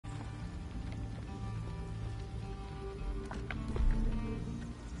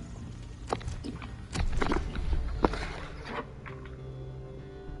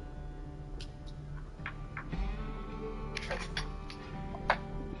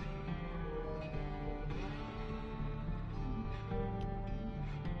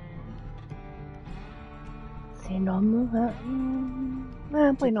너무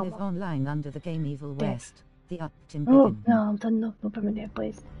To poi no. live online under the game Evil Yeah. West, the Upton Oh, Begin. no, no problem there,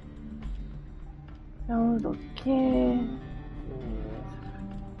 please. 이렇게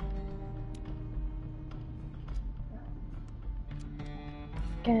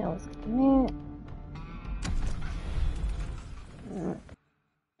이렇게 어떻게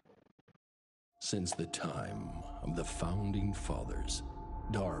Since the time of the founding fathers,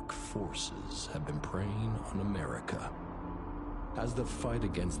 dark forces have been preying on America. As the fight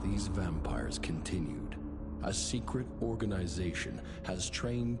against these vampires continued, a secret organization has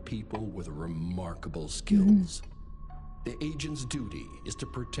trained people with remarkable skills. The agent's duty is to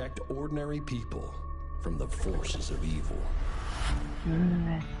protect ordinary people from the forces of evil.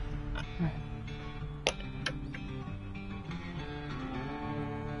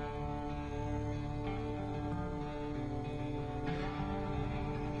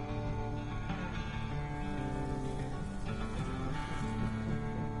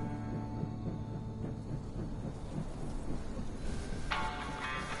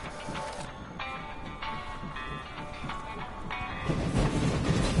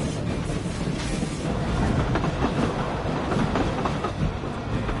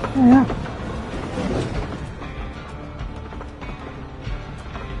 Yeah.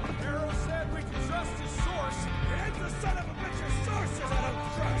 Arrow said we can trust his source, and the son of a bitch's sources I don't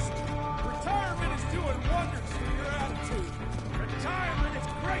trust. Retirement is doing wonders for your attitude. Retirement is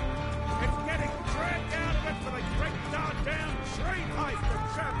great. It's getting dragged out of it for the great goddamn train heist that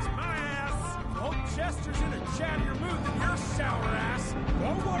traps my ass. Old Chester's in a chattier mood than your sour ass.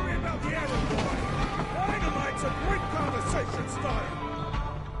 Don't worry about the other boy. Dynamite's a great conversation starter.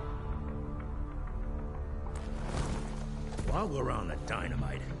 While we're on the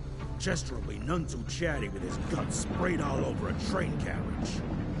dynamite, Chester will be none too chatty with his guts sprayed all over a train carriage.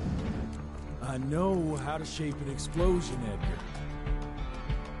 I know how to shape an explosion, Edgar.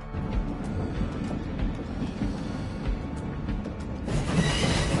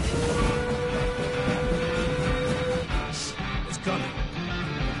 It's coming.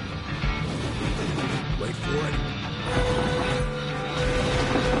 Wait for it.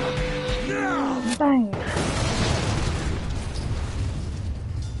 Now! Bang.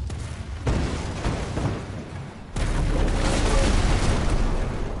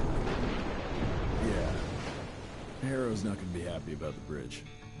 Harrow's not gonna be happy about the bridge.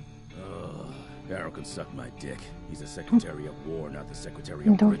 Arrow can suck my dick. He's the Secretary of War, not the Secretary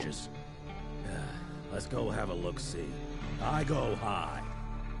of Don't. Bridges. Let's go have a look-see. I go high.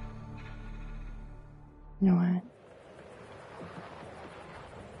 You know what?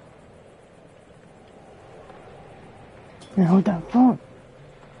 Now hold that phone.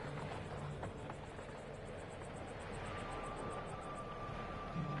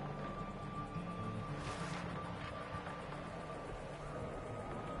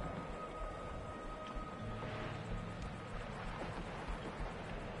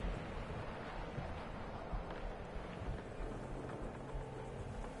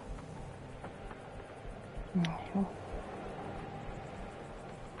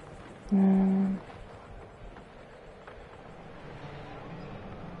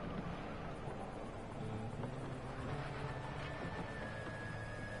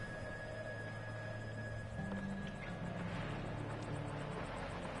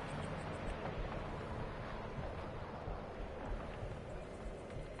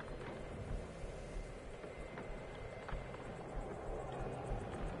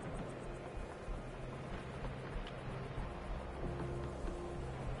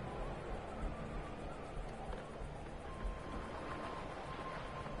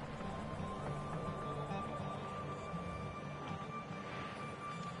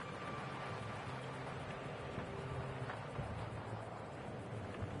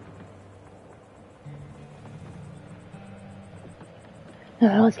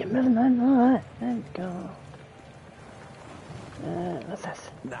 Now let's get moving then. Alright, let's go. What's this?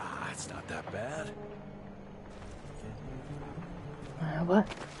 Nah, it's not that bad. What?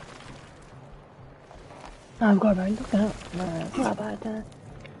 I've got a look out. It's not bad.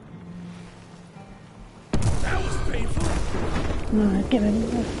 That was painful. No, get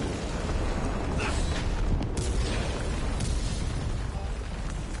ready.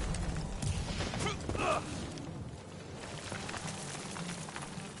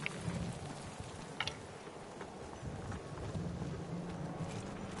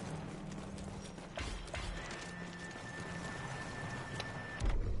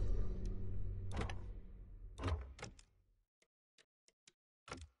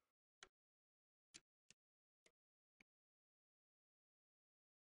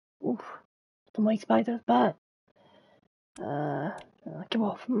 Oof. The white spider's back. Give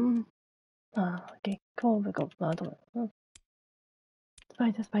off. Okay, come on, we go. I don't know.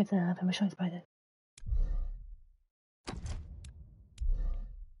 Spider, I'm sure spider.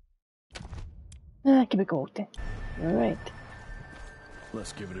 Keep it going. Alright.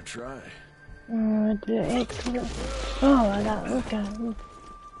 Let's give it a try. Oh, I got okay.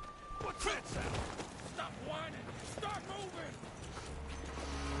 What's that sound? Stop whining! Start moving!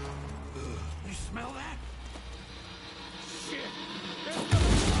 You smell that? Shit!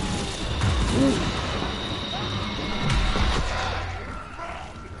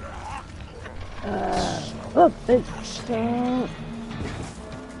 Oh, it's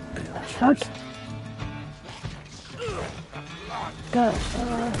fuck. Got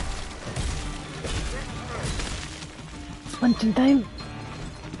punching time.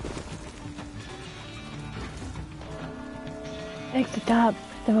 Exit top,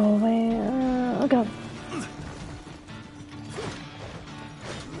 the whole way. Okay.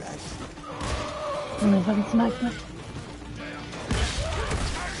 Oh, if I can smack me.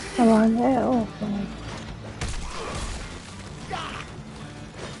 Come on, there. Oh, fine.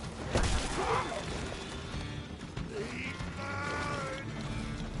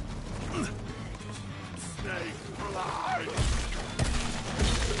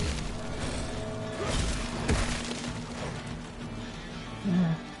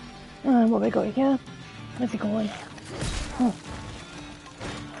 What we got here? Where's he going? Oh.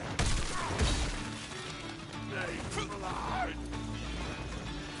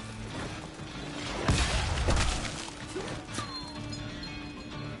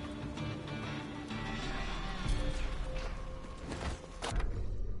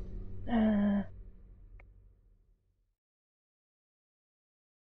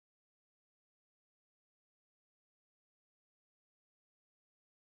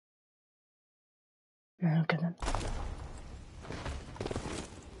 Okay then.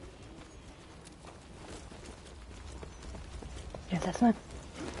 Yes, that's fine.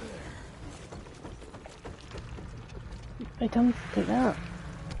 Items, take that.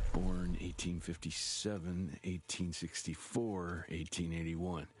 Born 1857, 1864,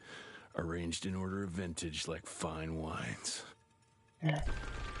 1881. Arranged in order of vintage like fine wines. Yeah.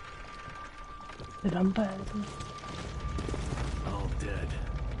 The vampires. All dead.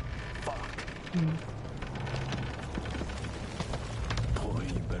 Fuck. Boy,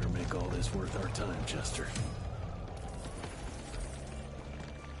 you better make all this worth our time, Chester.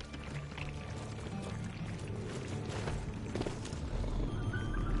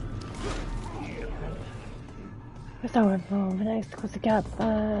 Where's our phone? The next close the gap.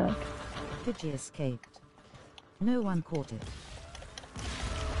 Pidgey escaped. No one caught it.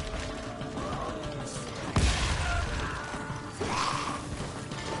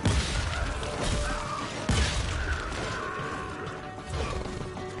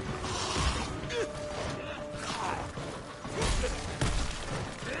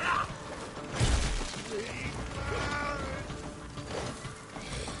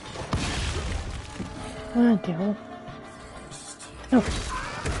 Oh dear. No.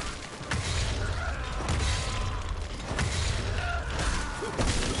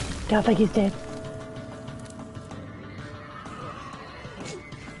 I think he's dead.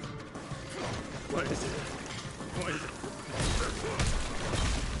 What is it? What is it?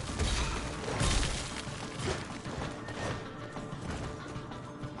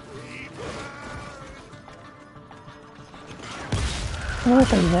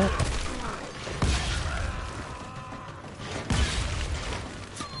 What is that?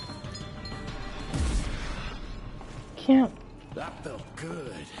 Can't. That felt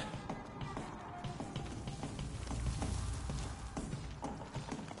good.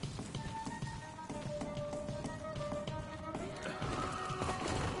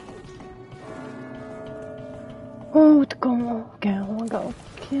 Oh, to go. Okay, I want to go.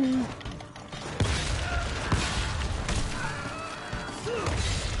 Okay.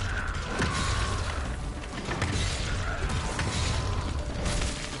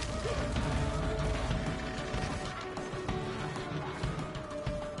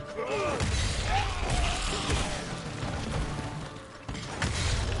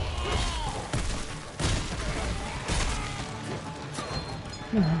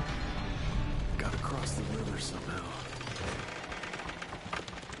 Gotta cross the river somehow.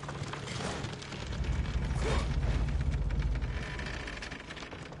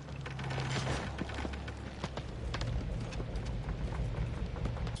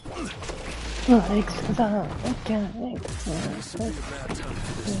 Oh, thanks for that. Okay, thanks. This would be a bad time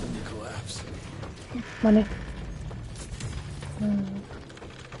for this thing to collapse. Money.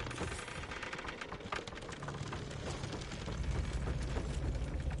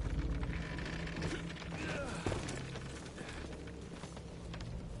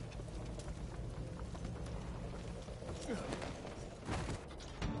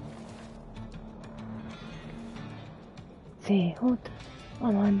 see. Hold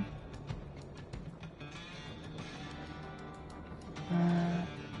on.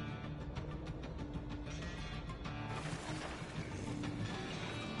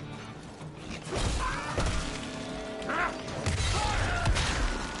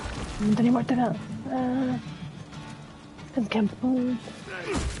 Inte ni borta där? En campfire.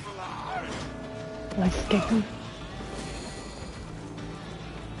 Like escaping.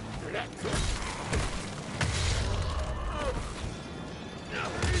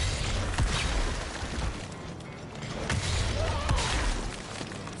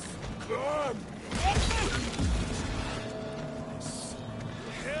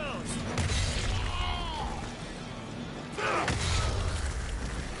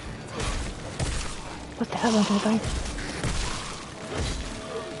 What the hell am I doing?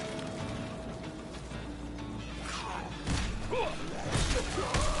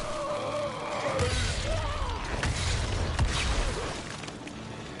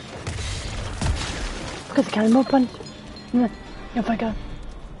 Because the cannonball punch. You'll fuck up.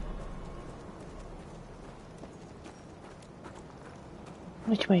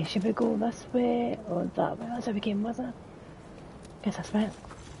 Which way should we go? This way or that way? That's how we came, was it? Guess that's right.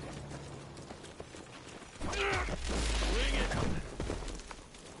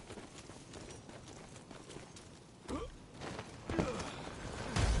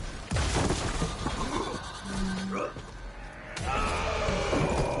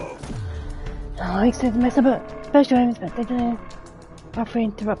 I like to mess about special items, but they didn't offer to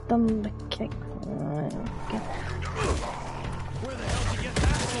interrupt them. The kick. Okay. Where the hell did you get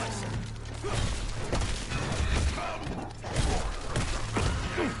that lesson?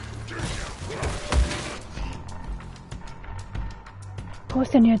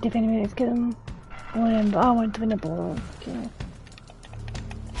 Post in here if anybody's get them. But I want to win the ball. Okay.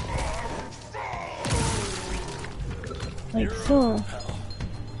 Like so.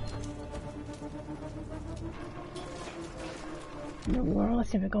 No,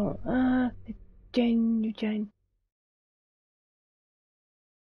 let's see if we go. Jane, you Jane.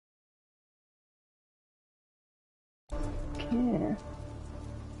 Okay.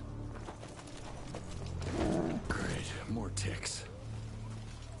 Great, more ticks.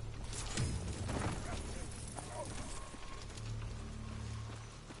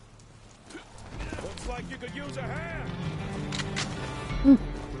 Looks like you could use a hand.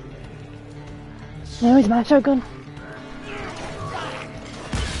 Now he's my shotgun.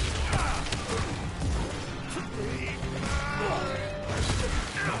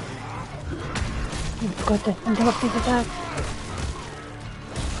 Got to interrupt his attack.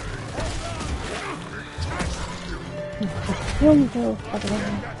 You go.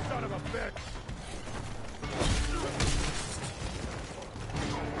 That son of a bitch.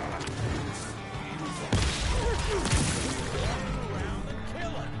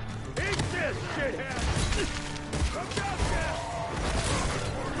 Eat this, shithead! Come down there!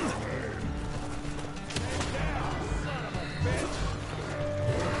 Stay down, son of a bitch!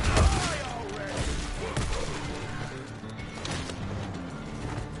 Die already!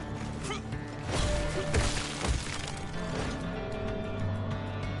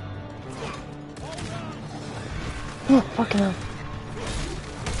 Oh, fucking hell.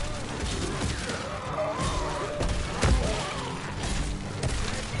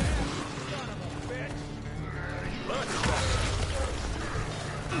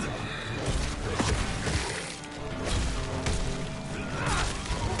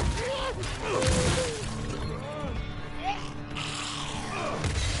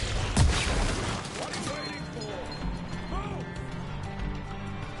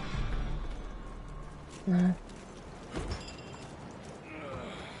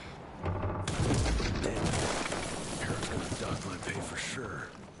 Eric's gonna dock my pay for sure.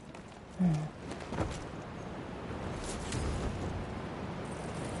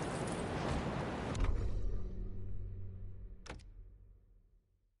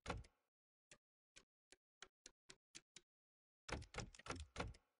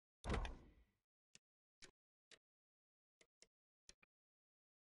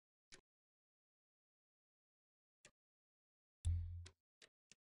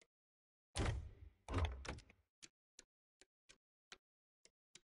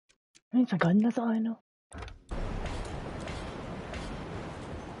 It's a gun, that's all I know.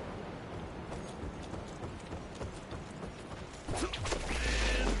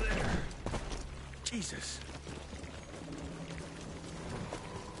 Jesus.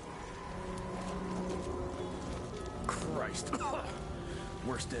 Christ.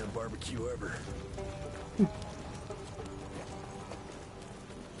 Worst damn barbecue ever.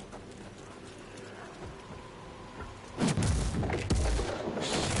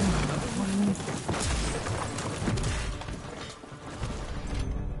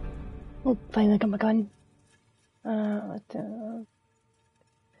 Oh, finally got my gun. Dun,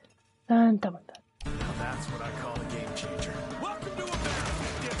 dun, dun. Now that's what I call a game changer. Welcome to America,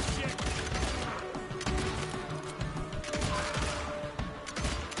 dipshit!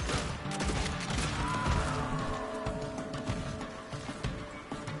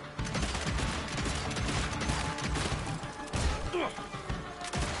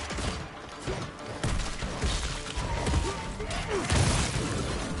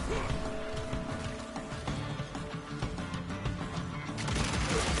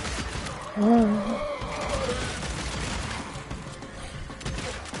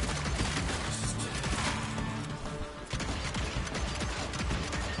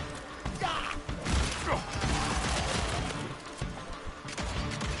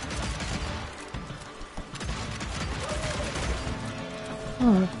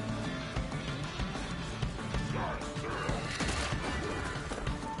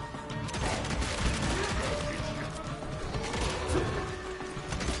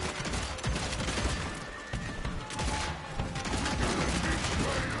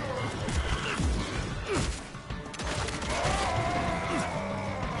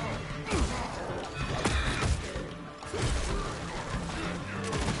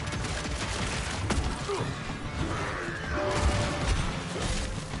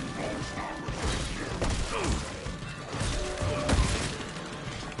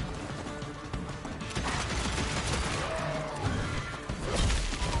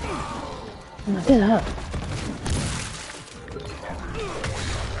 I did that.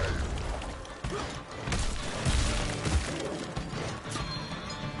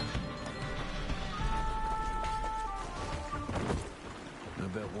 I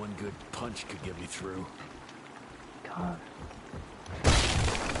bet one good punch could get me through. God.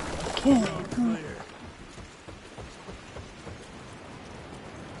 Okay. Clear.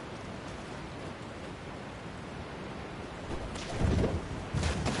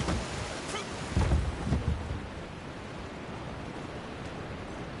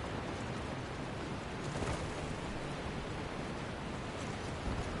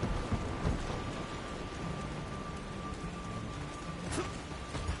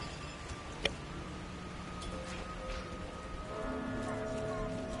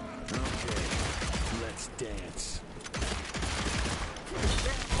 Let's dance.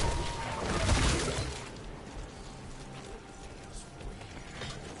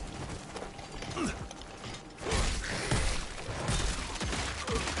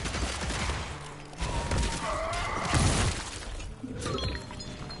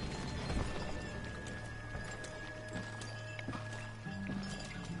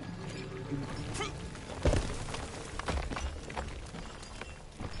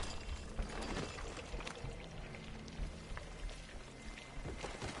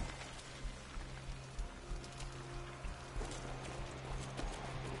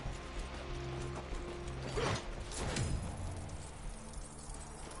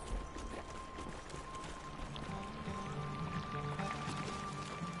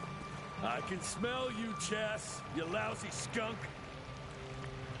 I can smell you, Chess, you lousy skunk.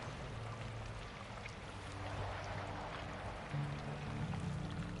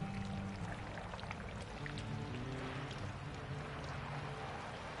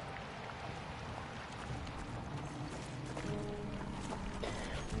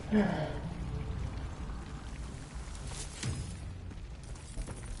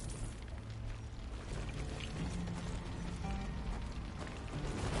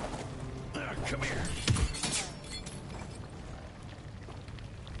 Come here.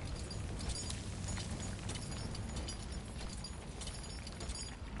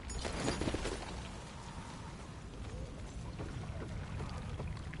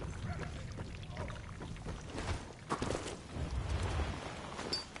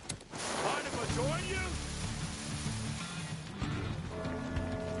 Mind if I join you?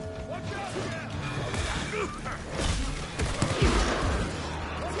 Watch out, Jeff!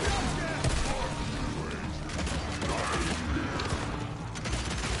 Watch out, Jeff!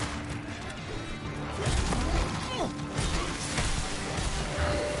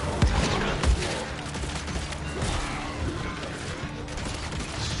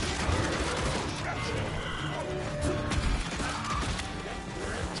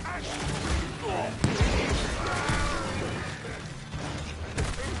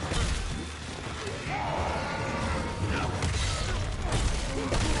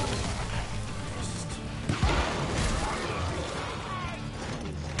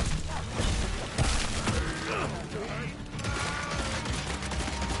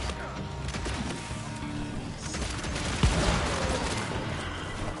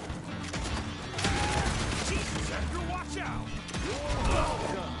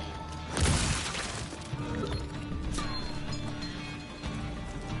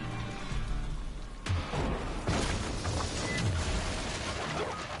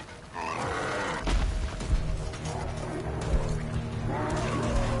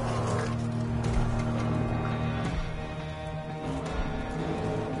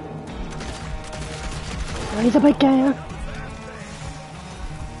 he's a big guy.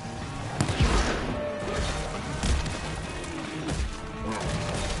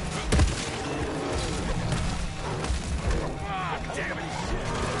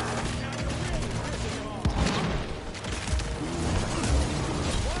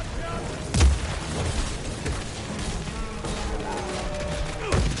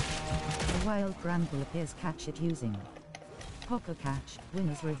 A wild Granbull appears. Catch it using Poker Catch.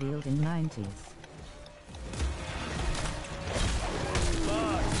 Winners revealed in 90s.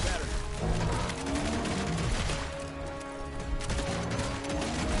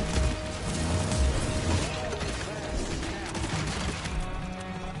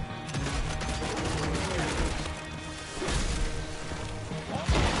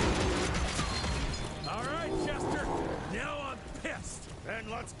 All right, Chester. Now I'm pissed. Then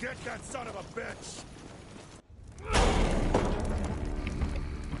let's get that son of a bitch.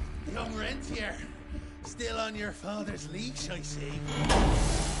 Young Rentier, still on your father's leash, I see.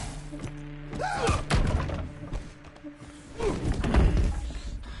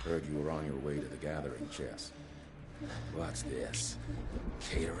 Heard you were on your way to the gathering, Chess. What's this?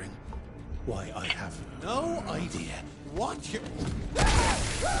 Catering? Why, I have no idea what you...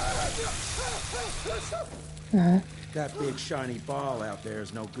 That big shiny ball out there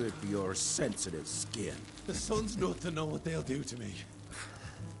is no good for your sensitive skin. The sun's not to know what they'll do to me.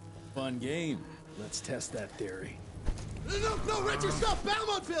 Fun game. Let's test that theory. No, Richard, stop!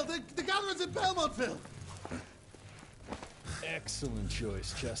 Belmontville! The gathering's in Belmontville! Excellent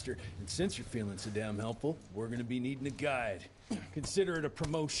choice, Chester. And since you're feeling so damn helpful, we're gonna be needing a guide. Consider it a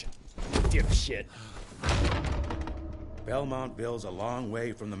promotion. Dipshit. Belmontville's a long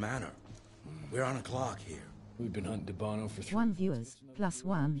way from the manor. We're on a clock here. We've been hunting Debano for 3 1 viewers,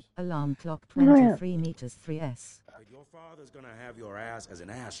 +1, alarm clock Oh, yeah. 23 meters 3S. But your father's gonna have your ass as an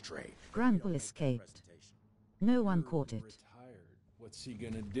ashtray. Granbull escaped. No one caught it. Retired. What's he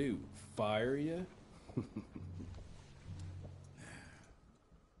gonna do? Fire you?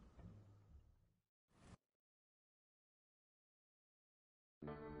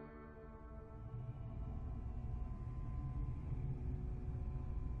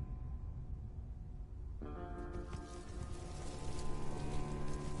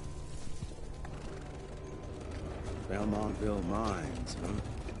 Belmontville Mines,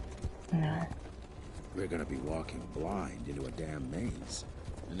 huh? No. We're gonna be walking blind into a damn maze.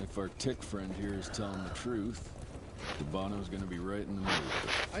 And if our tick friend here is telling the truth, Debano's gonna be right in the middle.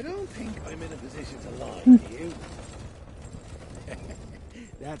 I don't think I'm in a position to lie to you.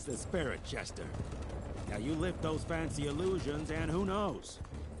 That's the spirit, Chester. Now you lift those fancy illusions, and who knows?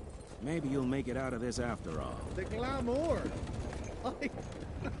 Maybe you'll make it out of this after all. The glamour!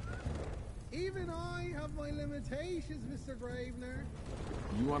 Even I have my limitations, Mr. Gravener.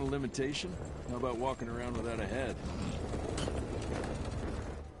 You want a limitation? How about walking around without a head?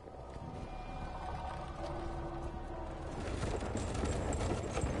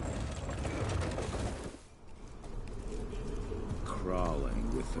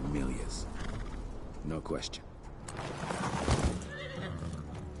 Crawling with familiars. No question.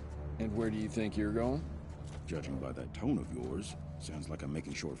 And where do you think you're going? Judging by that tone of yours, sounds like I'm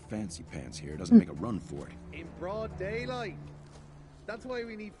making sure Fancy Pants here doesn't make a run for it. In broad daylight. That's why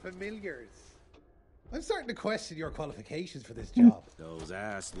we need familiars. I'm starting to question your qualifications for this job. Those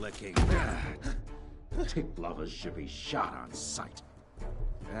ass-licking tick lovers should be shot on sight.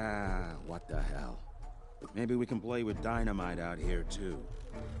 Ah, what the hell. Maybe we can play with dynamite out here, too.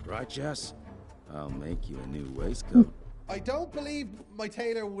 Right, Jess? I'll make you a new waistcoat. I don't believe my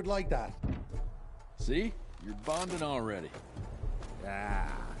tailor would like that. See? You're bonding already.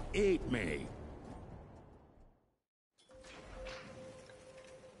 Ah, eat me.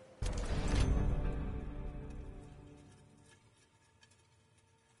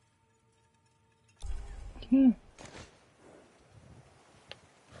 Cute.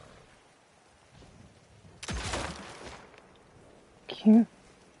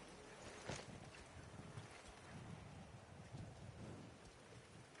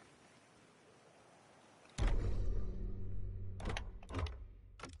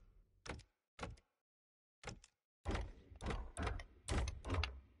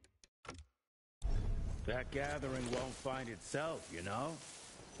 That gathering won't find itself, you know?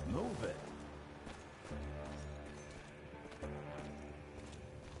 Move it.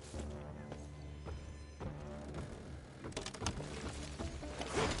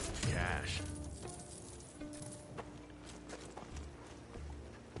 Cash.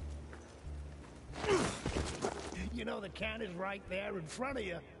 You know the can is right there in front of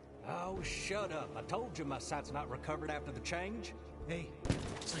you. Oh, shut up. I told you my sight's not recovered after the change. Hey,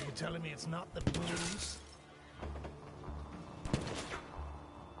 so you're telling me it's not the booze?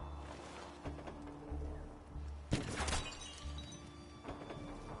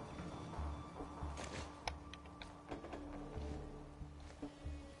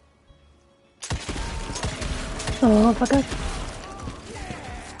 motherfucker.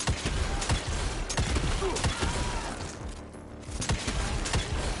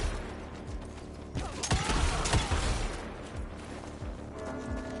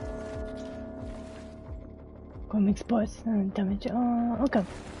 Go make sports and damage. Oh, okay.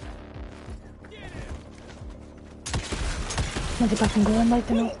 Maybe if I can go in like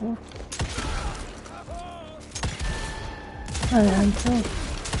the no. Oh, yeah, too.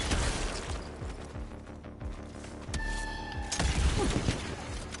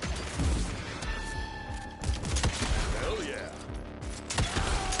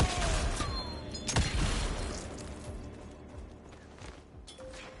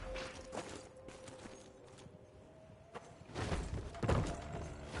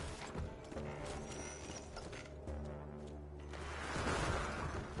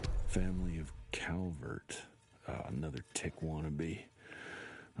 Family of Calvert. Another tick wannabe.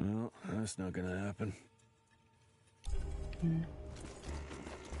 Well, that's not gonna happen.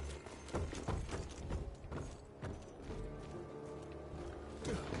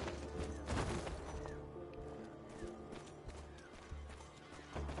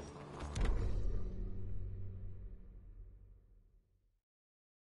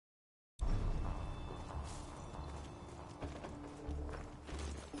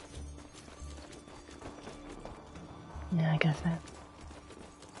 Yeah, I guess that.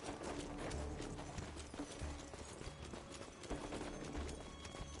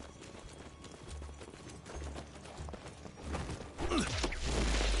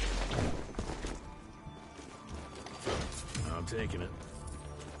 I'm taking it.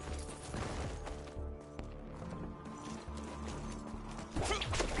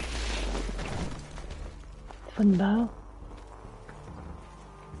 Fun bow.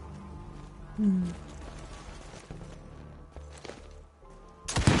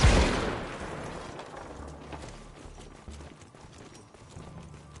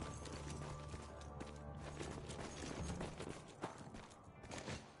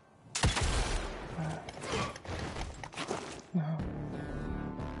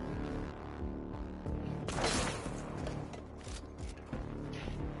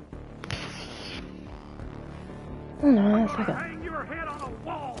 No, that's like a... Hang your head on a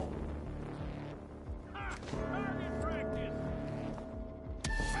wall! Ha! Target practice!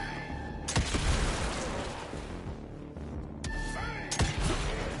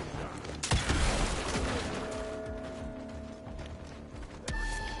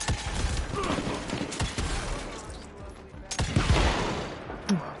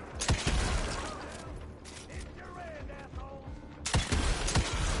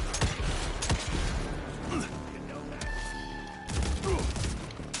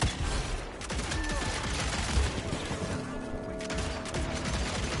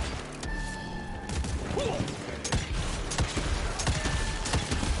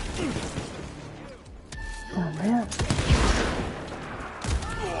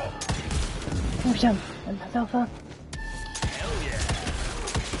 Jump and myself up.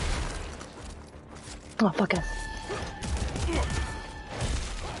 Oh, fuck us.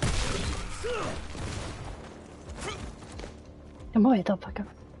 Come on, don't fuck up.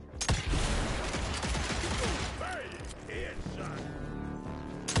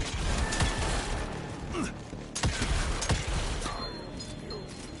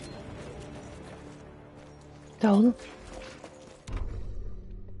 Down.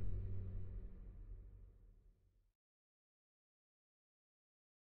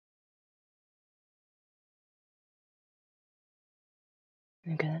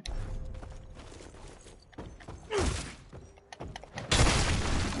 Okay.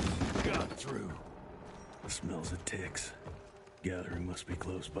 Got through. Smells of ticks. Gathering must be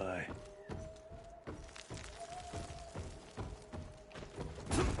close by.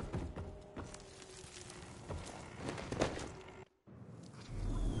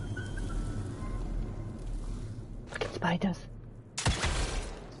 Fucking spiders.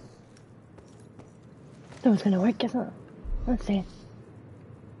 That was gonna work, isn't it? Let's see.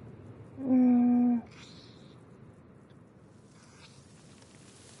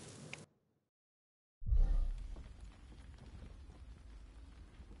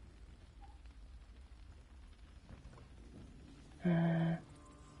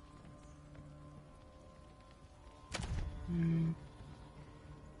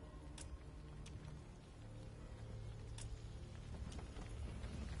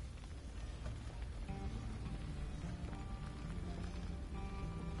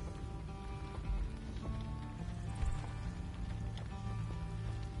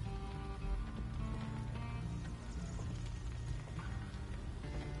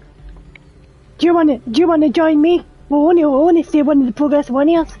 Do you wanna join me? Well, only say one of the progress one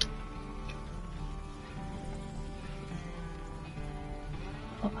years.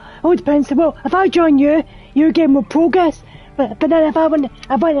 Oh, it depends. Well, if I join you, you get more progress. But then if I want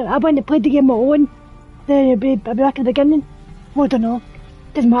to play the game on my own, then I'll be back at the beginning. Well, I don't know.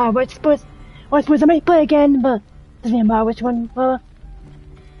 Doesn't matter which. Well, I suppose I might play again, but doesn't matter which one.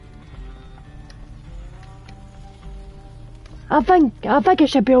 I think I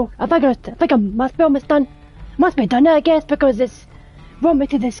should be. I think I must be almost done. Must be done, I guess, because it's brought me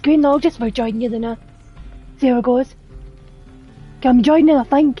to the screen. I'll just join you then. See how it goes. Okay, I'm joining, I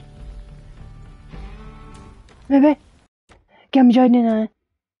think. Maybe. Okay, I'm joining.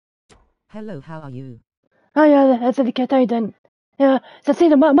 Hello, how are you? Oh yeah, that's the cat I didn't. Yeah, so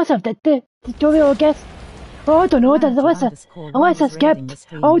see, I must have did the tutorial, I guess. Oh, I don't know, unless I skipped.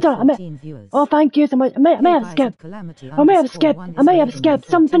 Hold on, oh, thank you so much. I might have skipped. I might have skipped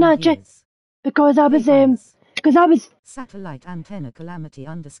something actually. Because I was, Satellite antenna calamity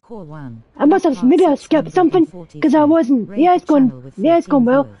 _1. I must have, maybe I skipped something, because I wasn't, yeah, it's going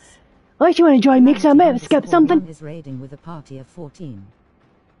well. Unless you want to join me, because I might have skipped something. Is raiding with a party of 14.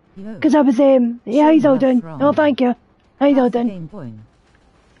 Because I was, yeah, he's all done. Oh, thank you. He's all done.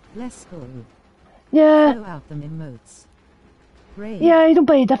 Let's go. Yeah. Show out them emotes. Raid. Yeah, you don't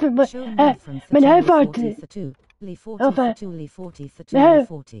play different, but, I mean, how far to...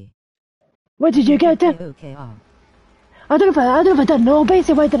 What did you get to? I don't know if I did know,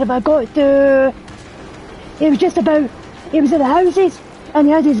 basically, whether if I got to... It was just about... He was in the houses, and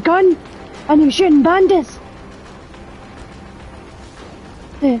he had his gun, and he was shooting bandits.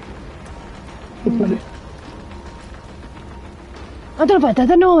 Yeah. I don't know if I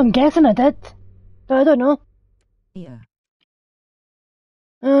did, I know, I'm guessing I did. But I don't know. Yeah.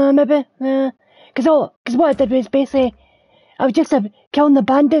 Maybe, cause what I did was basically, I was just killing the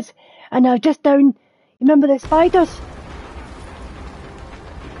bandits, and I was just down, you remember the spiders?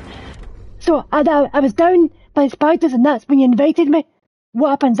 So, I was down by the spiders, and that's when you invited me. What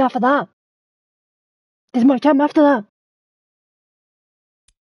happens after that? There's much happen after that.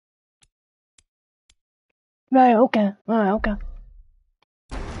 Right, okay.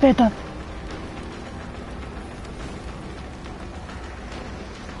 Better.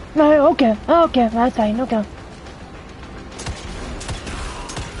 Right, okay, that's fine, okay.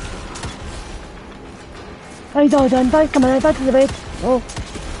 He's all done, back, come on, back to the bed. Oh.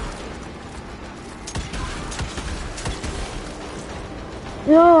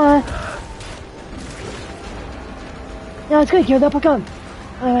 No, yeah, it's good, you're the uppercut.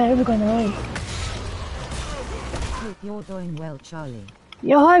 Alright, we're going away. Hope you're doing well, Charlie.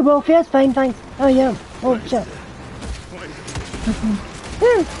 Yeah, hi, Wolf, yes, fine, thanks. Oh, yeah. Oh, shit.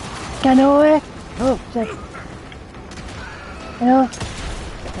 Can I? Oh, shit. You know?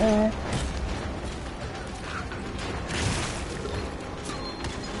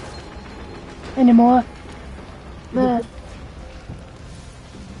 Anymore?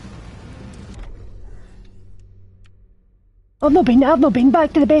 I've not been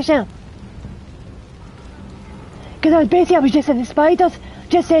back to the base yet. Because I was just at the spiders,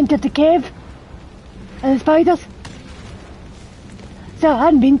 just entered the cave. And the spiders. So I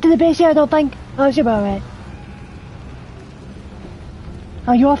hadn't been to the base yet, I don't think. Oh, it should be alright.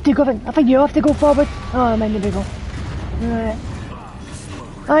 Oh, you have to go, I think you have to go forward. Oh, I might maybe go. Alright.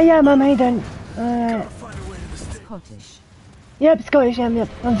 Oh yeah, my mind didn't. Alright. Scottish. Yep, Scottish, yep.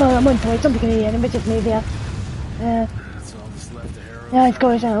 I'm on toy, something Canadian, but just me there. Yeah, it's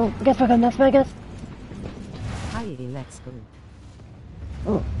Scottish, I guess we're going this way, I guess. Hi, let's go.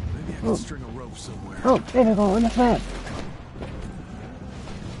 Oh. Maybe I can string a rope somewhere. Oh, there we go, on this way.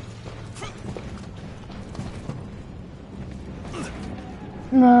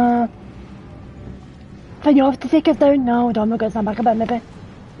 No. Can you have to take us down? No, hold on, we're going to stand back a bit, maybe.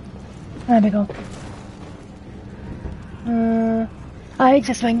 There we go.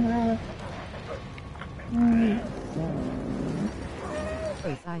 Exit swing.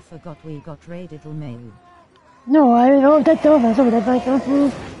 I forgot we got raided or mail. No, that's over, so that's like,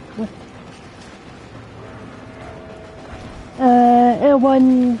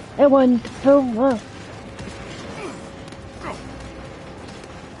 L1, full,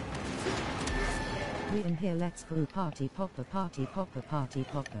 We in here, let's go party popper.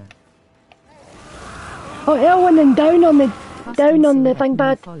 Oh, L1 and down on the thing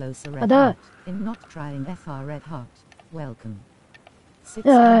pad. Like that. In not trying FR Red Hot. Welcome.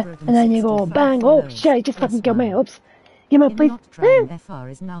 And then you go bang. Oh shit, he just fucking killed me. Oops. Give me a please. Not trying FR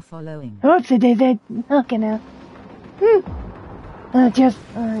is now following. Oops, it did. Okay now. Just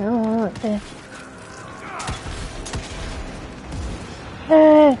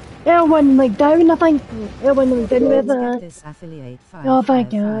there. Everyone like down, I think. Everyone like down with This affiliate file. Oh,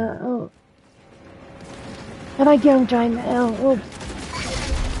 thank you. Oh. Thank you, I'm trying. Oh.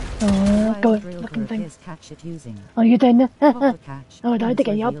 Oh, go. Looking thing. Catch it using. Oh, you down there? Catch. Oh, I had to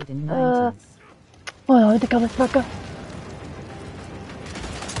get you up. Oh, I had to cover fucker.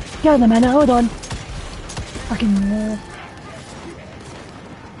 Get in a minute, hold on. Fucking,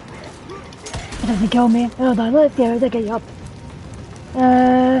 it doesn't kill me. Hold on, let's see how to get you up.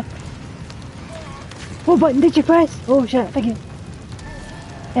 What button did you press? Oh shit, thank you.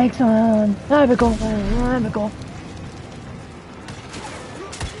 Excellent. There we go. There we go.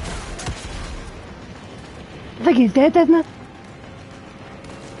 I think he's dead, isn't he?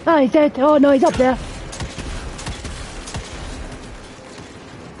 Ah, he's dead. Oh no, he's up there.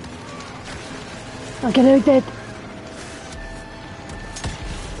 Okay, now he's dead.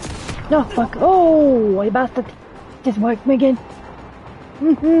 No, fuck. Oh, you bastard. Just worked me again.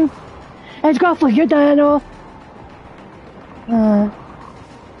 It's got for you, Dano. No,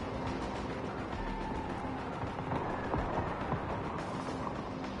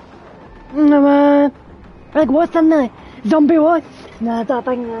 man. Like, what's in there? Zombie what? Nah, that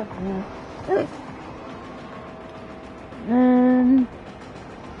thing.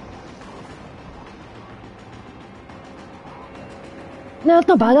 No, it's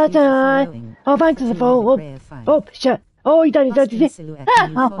not bad, that's oh, thanks for the phone. Oh, shit. Oh, he died,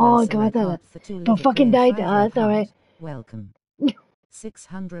 Oh, God, don't fucking die, that's alright. Welcome.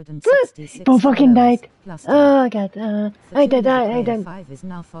 666 don't fucking die. Oh, God, I did. 5 is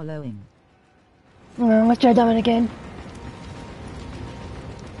now following. Let's try that one again.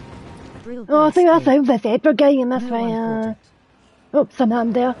 Oh, I think that's out this Edward guy in this way. Oh, something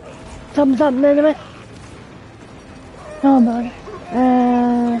happened there. Something's happened anyway. Oh, my God.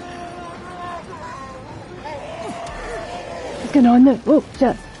 What's going on now? Oh,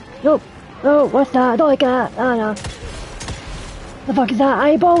 shit. Oh, what's that? I don't like that. Oh, no. The fuck is that?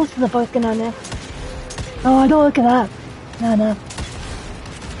 Eyeballs? The fuck's going on there? Oh, I don't look at that. No.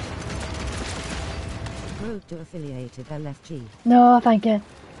 Road to affiliated LFG. No, thank you.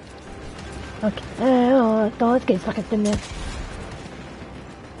 Okay. Oh, let's get stuck in there.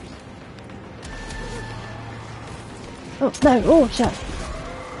 Oh, no. Oh, shit.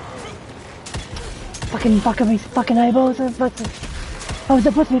 Fucking these fucking eyeballs. Oh, was it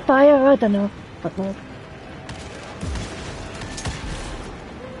supposed to be fire? I don't know. Fuck no.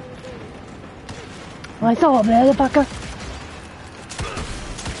 Oh, I saw up there, the fucker.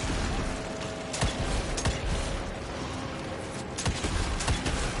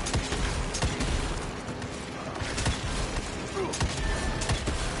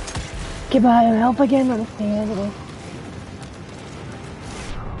 Keep my help again, let me see, anyway.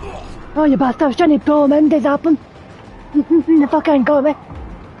 Oh, you bastard, I was trying to pull him in, to zap him. The fucker got me.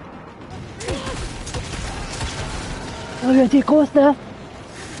 Oh, you're too close there.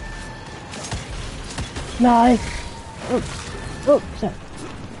 Nice. Oh, shit.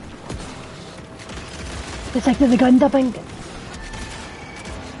 Protected the gun, I think.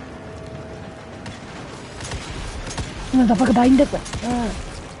 There's a fucker behind it.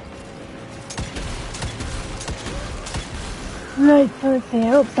 Right, let's see. I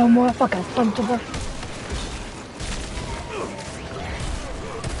hope some more fuckers punchable.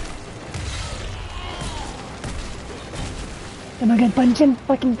 Am I good punching?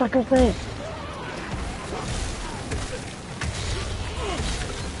 Fucking fuckers there.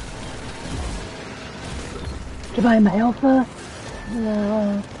 Goodbye, my alpha.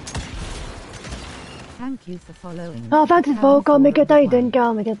 Thank you for following. Oh, thanks for calling me good. I didn't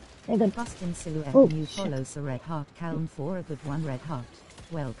call me good. Boston Silhouette, you follows a red heart. Calm for a good one red heart.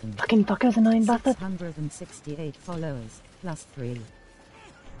 Welcome. Fucking fuckers, annoying bastard. 668 followers, plus 3.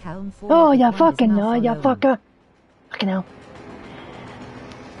 Calm for oh, you fucking no, you fucker. Fucking hell.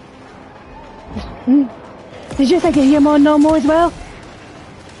 Did you think the game on normal as well?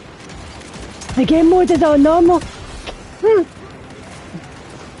 The game mode is on normal.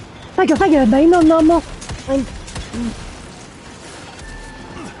 I can figure mine on normal.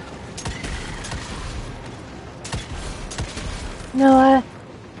 No,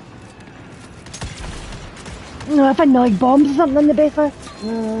 I think like bombs or something in the base there.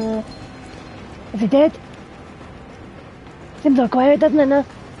 Is he dead? Seems all quiet, doesn't it now? I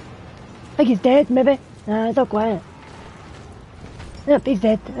think he's dead, maybe. Nah, it's all quiet. Yep, he's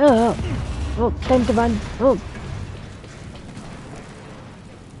dead. Oh, time to run. Oh.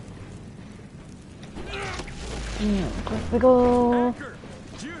 Quick we go. Anchor,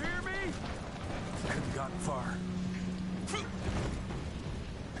 did you hear me? Couldn't gotten far.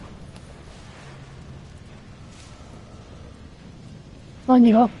 On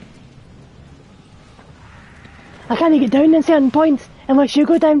you go. I can't get down in certain points unless you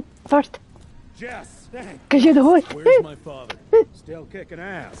go down first. Jess, thanks. Because you're the host. Where's my father? Still kicking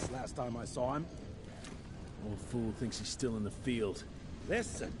ass last time I saw him. Old fool thinks he's still in the field.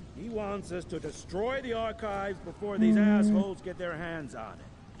 Listen, he wants us to destroy the archives before these assholes get their hands on it.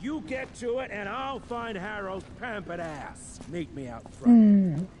 You get to it, and I'll find Harrow's pampered ass. Meet me out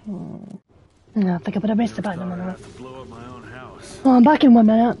front. No, I think I better rest about them a minute. To blow up my own house. Oh, I'm back in 1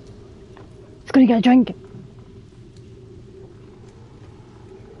 minute. Just gonna get a drink.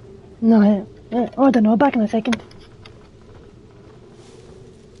 No, I don't know, back in a second.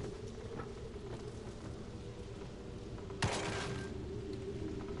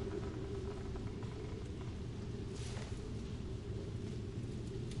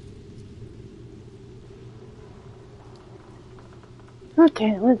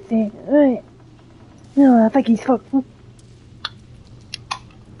 Okay, let's see. Right. No, I think he's fucked.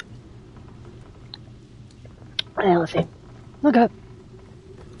 Yeah, let's see. Okay.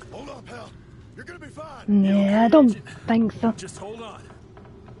 Hold on, pal. You're gonna be fine. Yeah, I don't think so. Just hold on.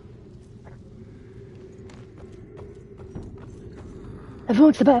 It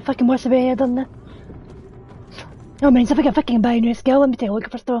looks a bit fucking worse of it, doesn't it? Oh, man, I think I fucking buy a new skill. Let me take a look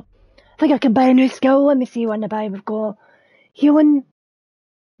first though. I think I can buy a new skill. Let me see what I buy. We've got healing.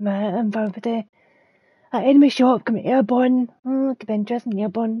 Invulnerability. Enemy shot can be airborne. Oh, could be interesting.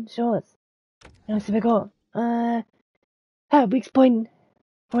 Airborne shots. What else have we got? Hit weak point.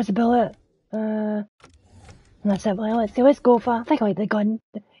 Where's the bullet? That's it. Well, let's see. Let's go for. I think I like the gun.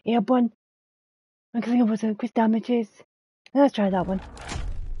 The airborne. I can think of what's increased damages. Let's try that one.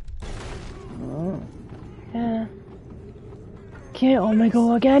 Okay, on we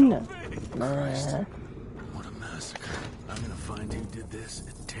go again. What a massacre. I'm gonna find who did this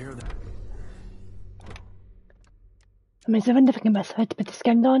and tear them. I mean, I wonder if I can miss how to put the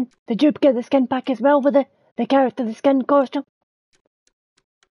skin on. Did you get the skin pack as well with the character, the skin costume?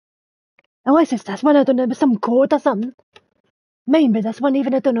 Unless it's this one, I don't know, with some code or something. Mine be this one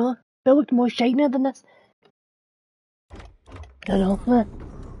even, I don't know. But it looked more shinier than this. I don't know.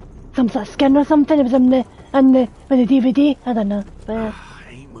 Some sort of skin or something, it was with the DVD, I don't know. But, I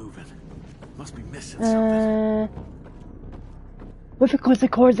ain't moving. Must be missing something. What if it close the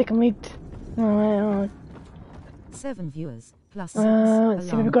cords that can lead? Alright, 7 viewers, plus 6. let's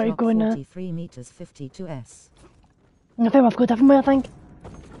see what we've got to go now. 43 meters 52s. I think I've got different way, I think.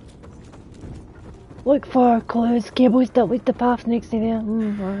 Look for clues, cables that lead the path next to there.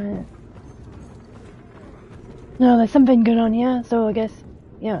 Right. No, there's something going on here, so I guess,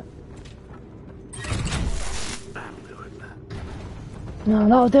 yeah. That'll do it. No,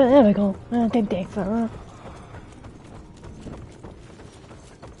 that'll do it, there we go. Take the exit,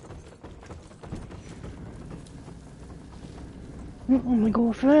 I'm gonna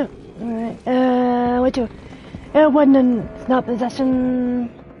go for it. Alright, what do? L1 and snap position.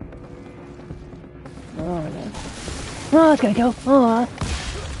 Oh no. Oh, that's gonna kill. Oh,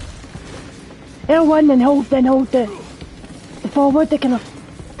 L1 and hold the forward. They kind of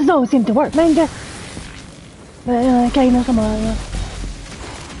doesn't always seem to work, mind you. But kind of, come on.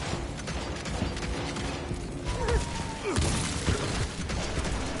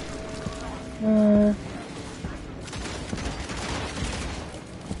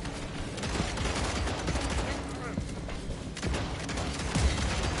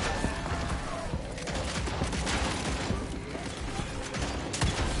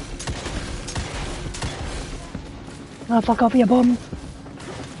 Oh, fuck off your bomb.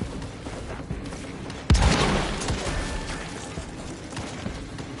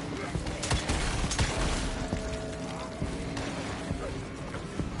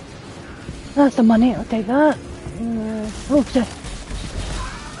 That's the money, I'll take that. Oh shit.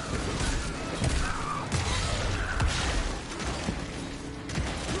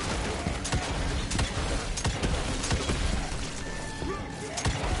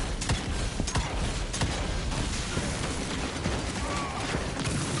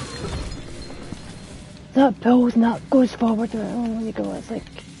 That pulls and that goes forward. Oh, there you go. It's like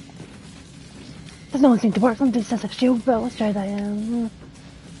doesn't always seem to work. Sometimes it's just a shield, but let's try that.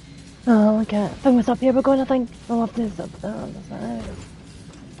 Oh, okay. I think what's up here we're going. I think I'll have this up there.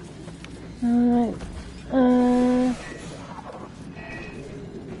 Alright.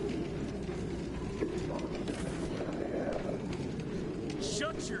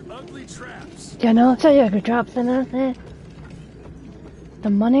 Shut your ugly traps. Yeah, no, shut your ugly traps in there. The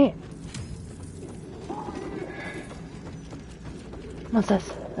money. What's this?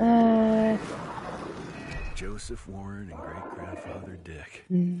 Joseph Warren and great-grandfather Dick.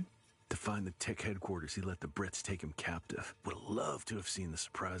 To find the Tick headquarters, he let the Brits take him captive. Would have loved to have seen the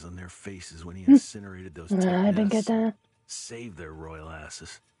surprise on their faces when he incinerated those Tick nests. Saved their royal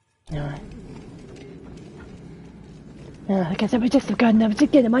asses. No. No, I guess I was just a gun. I was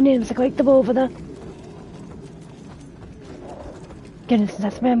just getting the money. It was a collectible over there. Goodness,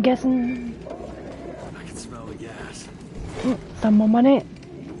 that's me, I'm guessing. I can smell the gas. Some more money.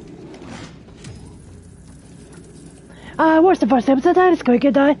 What's the first episode? It's quite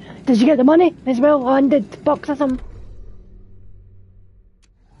good. Did you get the money as well? $100 or something?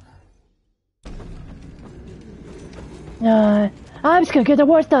 It was quite good. I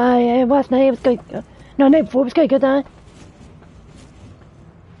watched that last night. It was quite. No, night before. It was quite good. No,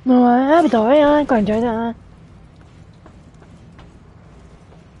 I was alright. I quite enjoyed it.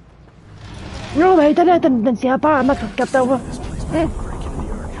 No, wait, I didn't see a part. I must have skipped over.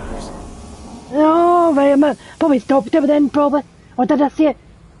 Oh, right, I probably stopped it then, probably. Or did I see it?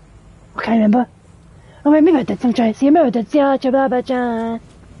 I can't remember. Oh, wait, maybe I did some try to see it. Maybe I did see it.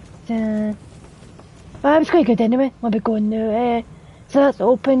 But it was quite good anyway. We'll be going now. So that's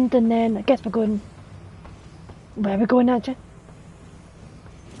opened, and then I guess we're going. Where are we going actually?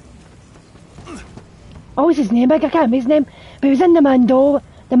 Oh, what's his name? I can't remember his name. But he was in the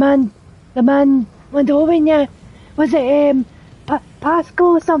Mandalorian, yeah. Was it Pascal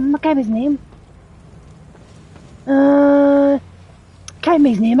or something? I can't remember his name. Can't remember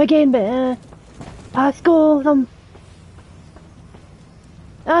his name again, but Pascal or something.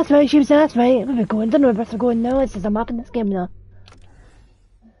 That's right, she was there, that's right. Where are we going? I don't know where we're going now. This is a map in this game now.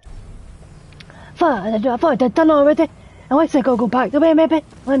 I thought I did done already. Unless I gotta go back the way, maybe.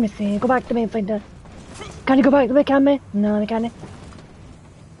 Let me see. Go back the way and find it. Can you go back the way, can we? No, we can't.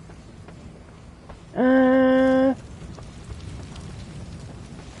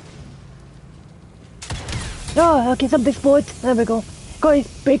 Oh, okay, something exploded. There we go. Got to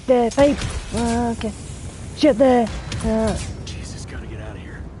break the pipe. Okay. Shit the. Jesus, gotta get out of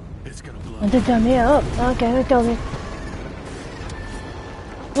here. It's gonna blow. I did turn me up. Okay, that tells me.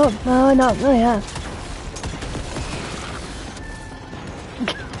 Oh, no, oh yeah.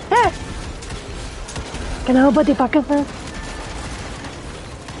 Can I help with the bucket first?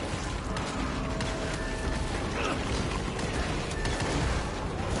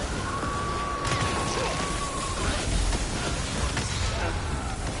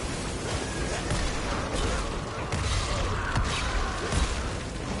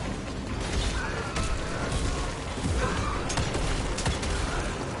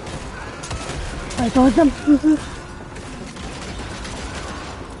 That's awesome.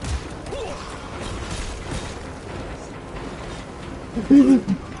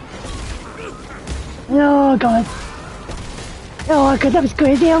 Oh god. Oh god, that was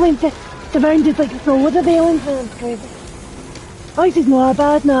crazy. Aliens surrounded like so with the aliens. That was crazy. Oh, this is not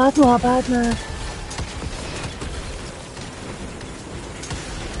bad. No, that's not bad. No.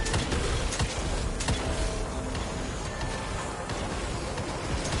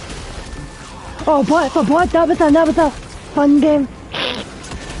 Oh, Back for Blood, that was a fun game.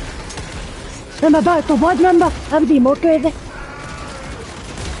 Remember Back for Blood, remember? That was even more crazy.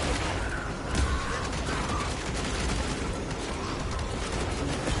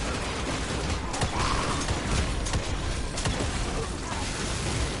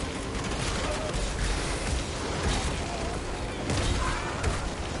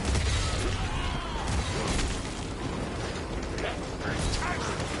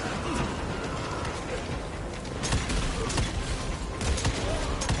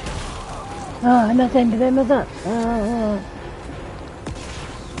 Oh, nothing to them with that.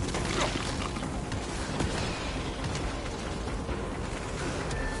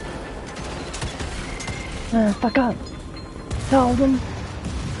 Fuck up. Told them.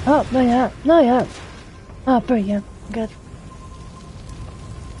 Oh, no, yeah. No, yeah. Oh, pretty good. Good.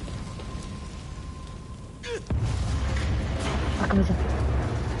 Fuck was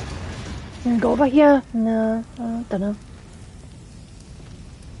it? Go over here? No, I don't know.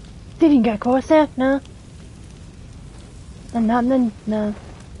 Didn't get across there? No. And happening? No.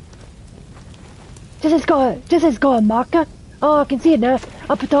 Just has got a marker. Oh, I can see it now.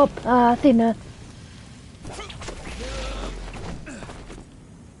 Up the top. I see it now.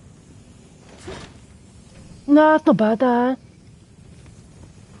 No, it's not bad.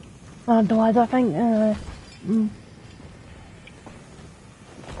 Otherwise, I think.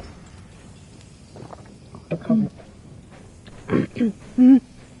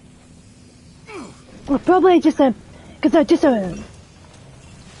 Well, probably just because I just yeah,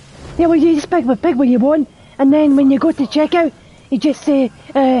 well, you just pick what you want, and then when you go to checkout, you just say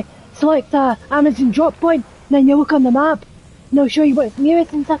select Amazon drop point, and then you look on the map, and it'll show you what's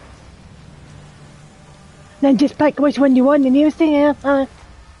nearest and stuff. Then just pick which one you want, the newest thing, yeah.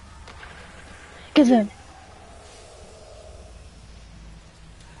 Because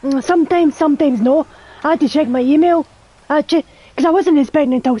sometimes no. I had to check my email, actually, because I wasn't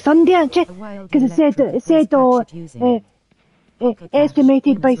expecting until Sunday, actually. Because it said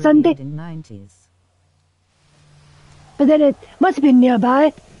estimated by Sunday. But then it must have been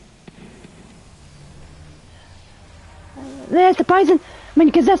nearby. Yeah, surprising. I mean,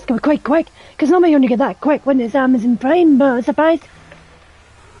 because this was quite quick. Because normally you only get that quick when it's Amazon Prime, but I'm surprised.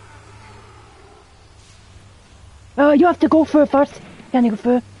 Oh, you have to go through first. Can you go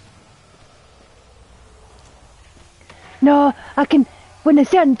through? No, I can. When there's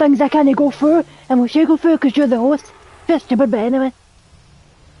certain things I can't go through, and we'll you go through because you're the host. Just stupid, but anyway.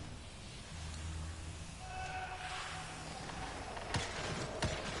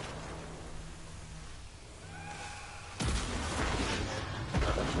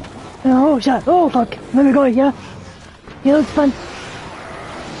 Oh shit! Oh fuck! Where we go here? Here looks fun.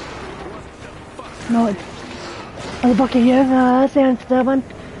 No, there's a bucket here. That's the answer to that one.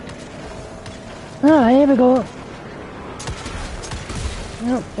 Alright, here we go.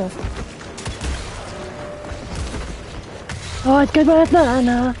 Nope. Oh, it's good, but it's not.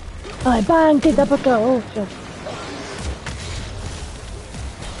 No. Alright, bang! Take that bucket. Oh shit!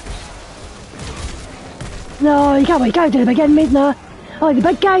 No, you can't do the beginning, mate. No. Oh, the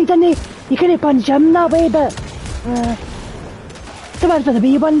big guy, didn't he? You couldn't punch him that way, but... too bad for the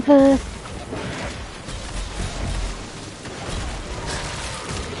wee ones. No.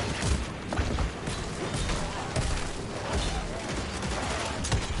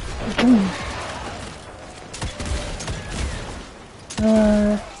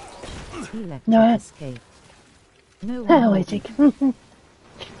 No, hello, Isaac.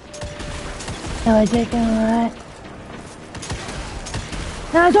 Hello, Isaac, alright.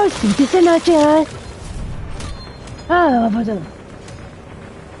 No, I don't see this in actually. Oh, but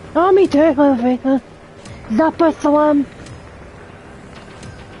oh, me too. Zapper Salam.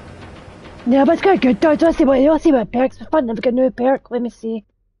 Yeah, but it's quite good though. Let's see what perks. We're fun. We've got a new perk. Let me see.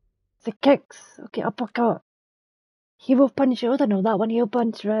 The kicks. Okay, uppercut. Hero punch. I don't know that one. Hero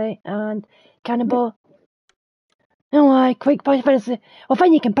punch, right? And cannonball. No, quick punch. But I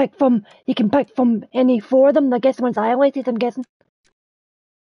think you can pick from any four of them. I guess the ones I highlighted. I'm guessing.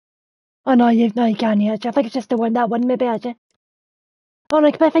 Oh no, you can't actually. I think it's just that one maybe actually. Oh no,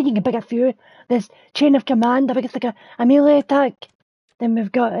 I think you can pick a few. There's Chain of Command, I think it's like a melee attack. Then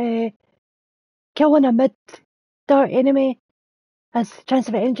we've got killing a mid-dart enemy has chance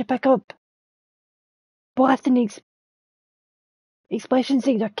of an energy pickup. Blasting the explosion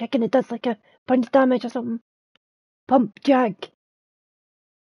thing, or kicking it does like a punch damage or something. Pump jack.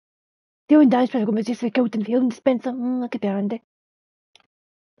 Dealing damage by going just killed and field dispenser. That could be handy.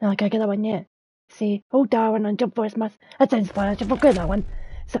 No, I can't get that one yet. See, hold down and jump for his mask. That sounds fun, I should forget that one.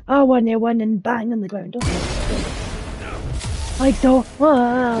 So R1, A1 and bang on the ground. Like so.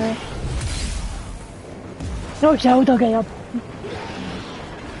 No shout, I'll get up.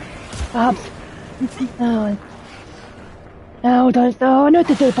 Perhaps. Oh, no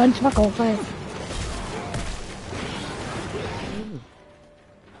to do punch, fuck off,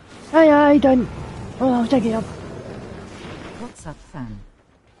 I done. Oh, I'll check it up. What's up, fam?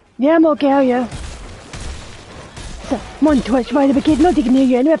 Yeah, I'm okay, how are you? So, I'm on Twitch, by the way, nobody can hear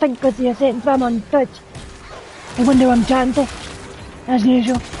you anyway, I think because you're setting spam on Twitch. I wonder who I'm chatting to, as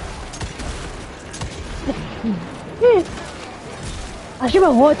usual. I stream a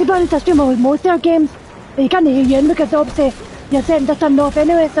lot, to be honest, I stream with most of our games, but you can't hear you in because obviously you're setting this turned off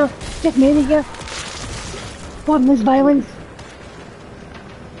anyway, so just me here. Bottomless violence.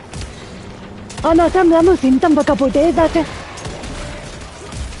 Oh no, I've not seen them for a couple of days, actually.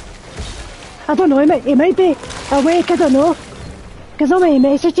 I don't know, he might be awake, I don't know. Because normally he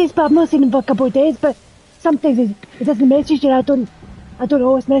messages, but I've not seen him for a couple of days, but sometimes he doesn't message you, I don't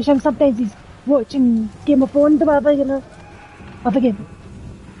know what's messaging him, sometimes he's watching Game of Thrones or whatever, you know. I forget.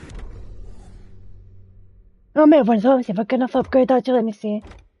 Oh, mate, everyone's obviously for good enough upgrade, actually, let me see.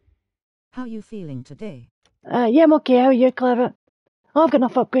 How are you feeling today? Yeah, I'm okay, how are you, Clever? Oh, I've got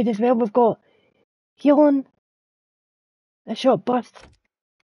enough upgrade as well, we've got healing, a short burst.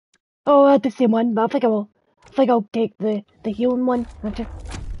 Oh, I had the same one, but I think I'll take the healing one.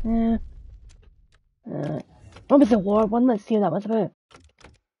 What was the war one? Let's see what that was about.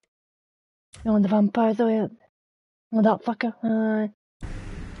 Oh, the vampires, oh yeah. Oh, that fucker.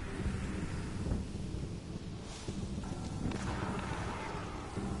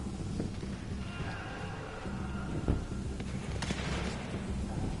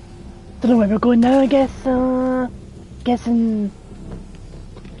 Don't know where we're going now, I guess. Guessing...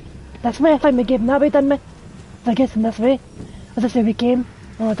 That's where I find my game that way, didn't we? I guess in this way. As this way we came.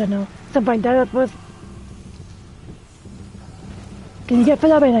 Oh, I don't know. Something like that it was. Can you get through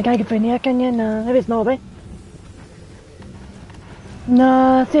that way? I can't get through in here, can you? No, maybe it's not way.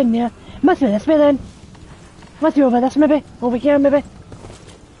 No, it's in here. Must be this way then. Must be over this maybe. Over here maybe.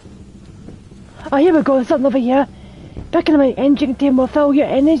 Oh, here we go. There's something over here. Picking up an engine team will fill your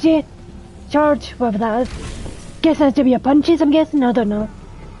energy charge, whatever that is. Guess that's to be a punches, I'm guessing. I don't know.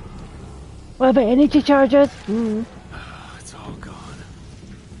 Whatever energy charges. It's all gone.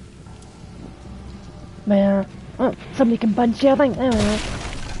 But yeah. Oh, somebody can punch you, I think. I don't know.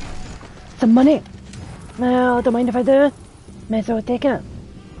 Some money. Well, I don't mind if I do. May as well take it.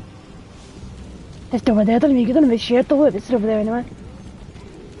 It's over there. I don't even share the loot. It's over there anyway.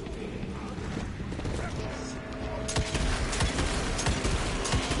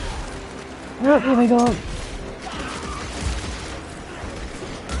 Oh, here we go.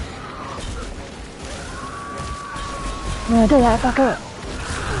 No, do that, back up.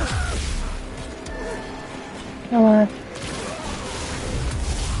 Oh,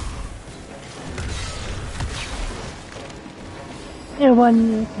 here,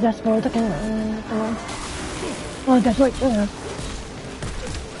 one dashboard, okay. Oh, that's right, there.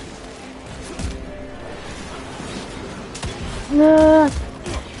 No.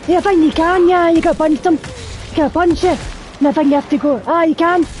 Yeah, I think you can, yeah, you gotta punch them. You gotta punch it. And I think you have to go. Ah, you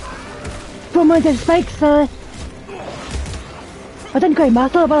can. From one of the spikes, I didn't quite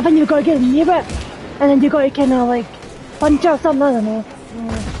matter, but I think you've got to get near it. And then you've got to kind of like punch it or something, I don't know.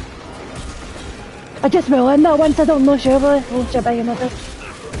 I just will in that once, I don't know sure, but oh shit, big another.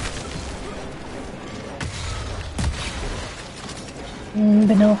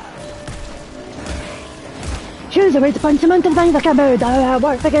 But no. Sure, there's a way to punch them into things, I can't remember how it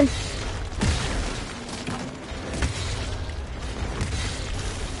works again.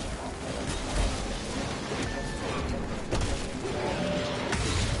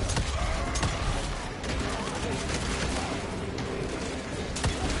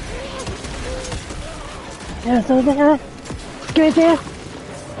 Yeah, so it's good there.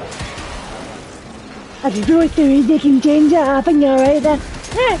 I just really feel they can change it, I think you're right there.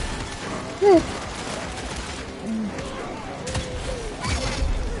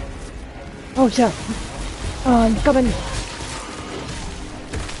 Oh shit. Oh, I'm coming.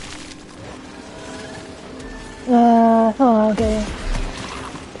 Oh, okay.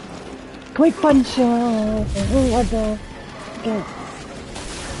 Quick punch. Oh, okay. What the? Okay.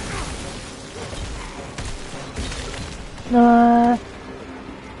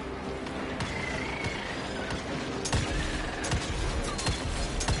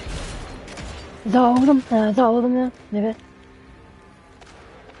 Is that all of them? Is that all of them there? Maybe.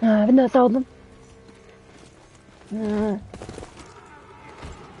 I think that's all of them.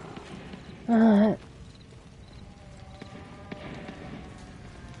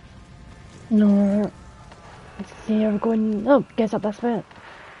 No. Let's see, we're going. Oh, guess up this way.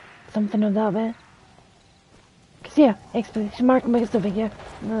 Something of that way. Cause yeah, exclamation mark and make it over here.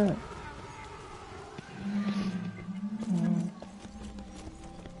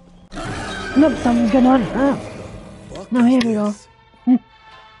 Nope, something's going on. No, here we go.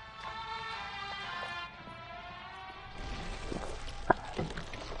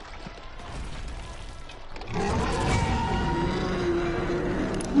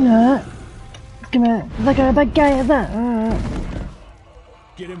 No. Come here. Look at a big guy, is that?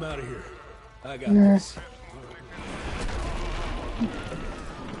 Get him out of here. I got this.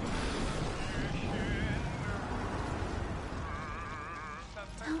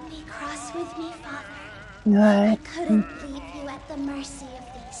 Don't be cross with me, Father. No. I couldn't leave you at the mercy of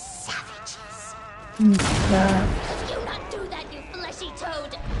these savages. No. You not do that, you fleshy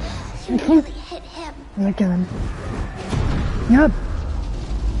toad. You really hit him. Look at him. Yup.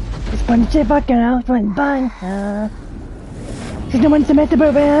 Just punch it back around, went bang. She's no one to mess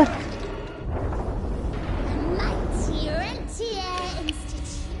about with her. Mighty Rentier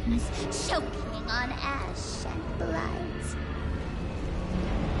Institutes, choking on ash and blood.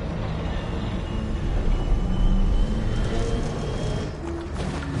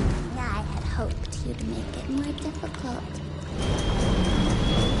 I had hoped you'd make it more difficult.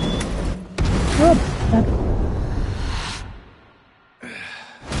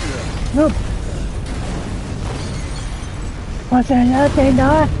 Nope. What's another thing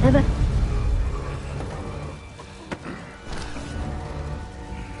now?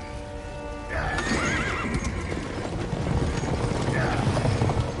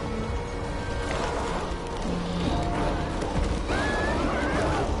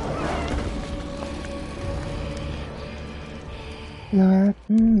 No,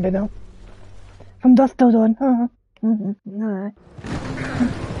 but no. From dusk till dawn. No.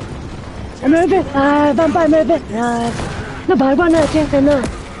 A movie? Vampire movie? No bad one, actually, no.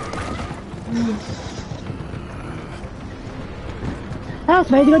 That's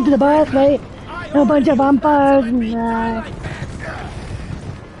right, you go to the bar, that's right. No bunch of vampires and,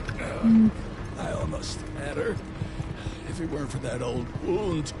 I almost had her. If it weren't for that old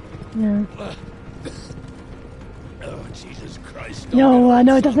wound. Yeah. Oh, Jesus Christ. No,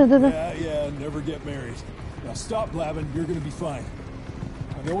 no, it doesn't. Yeah, never get married. Now stop blabbing, you're gonna be fine.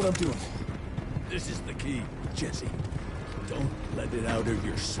 I know what I'm doing. This is the key, Jesse. Don't let it out of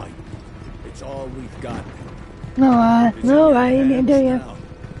your sight. It's all we've got. No, I didn't do you.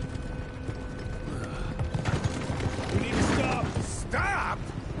 We need to stop. Stop?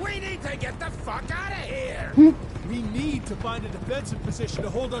 We need to get the fuck out of here. We need to find a defensive position to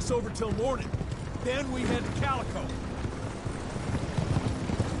hold us over till morning. Then we head to Calico.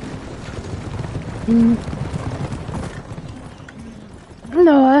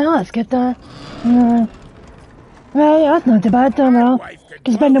 No, let's get that. Well, that's not too bad, though, no.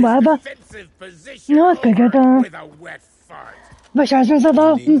 Can spend the whatever. No, that's pretty good, with a wet fart. But sure, it's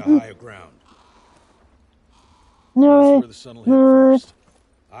though. Higher ground. No, no,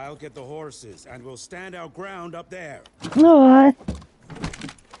 I'll get the horses, and we'll stand our ground up there. no,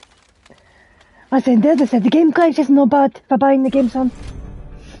 I said this, the game collects is not bad for buying the game, son.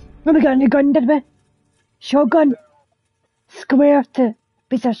 When we got a new gun, did we? Shotgun. Square to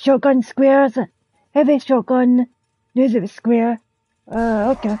piece of shotgun squares. Heavy shotgun. Use it with square.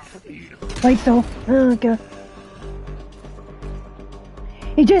 Okay. Like so. Okay.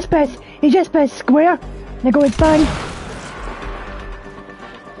 You just press square. Now go with bang.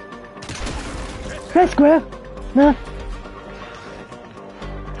 Press square. No.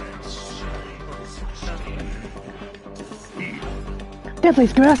 Definitely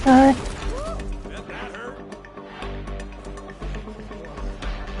square.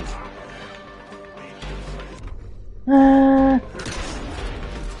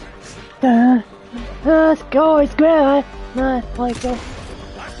 Let's go, it's square. Like so. I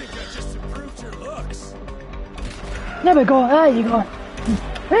think that just improved your looks. There we go, there you go.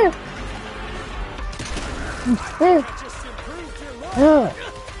 Just improved your looks.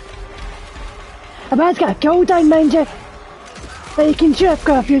 A man's got a cooldown, mind you. But you can shoot up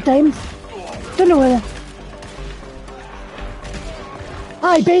quite a few times. Don't know whether.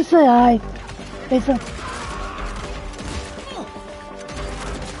 Aye, basically. Basically.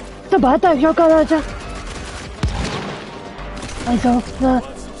 It's not bad, that shotgun, actually. I saw, no.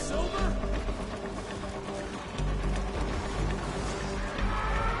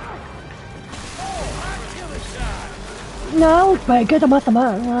 No, but good, I must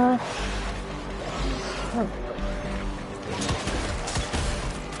admit.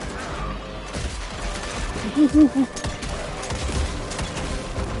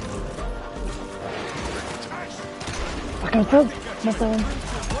 Okay, so, nothing.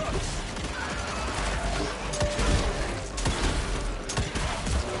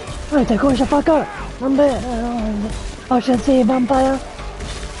 Right, there goes the fucker. I should say vampire.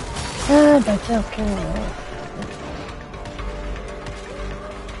 That's okay.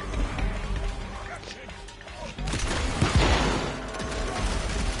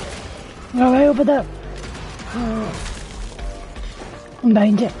 Alright, over there. I'm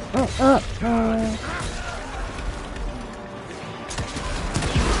behind it.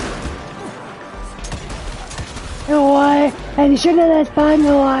 No way. And you shouldn't have spawned,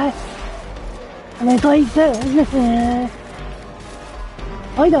 no way. And I liked it.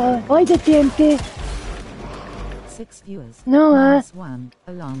 I did TNT. 6 viewers. No, -1.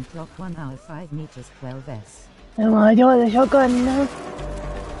 Alarm clock 1 hour 5 meters 12s. No, I don't want the shotgun now.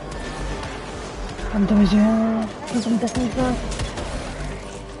 I'm doing some distance now.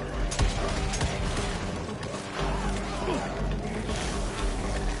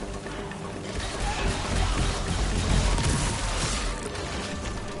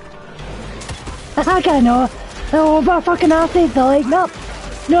 I can't know. Oh, but fucking asses, they're like, nope.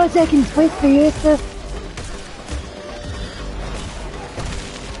 No second place for you, sir.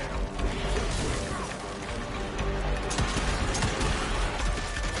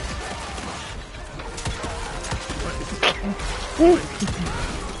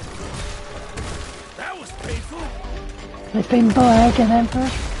 That was painful. It's painful, I can remember.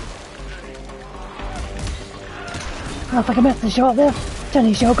 I think I missed the shot there.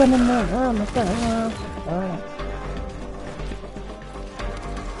 Johnny shotgun in there. Oh, I missed it. Alright.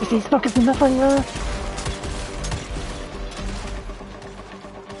 Is these fuckers in nothing there?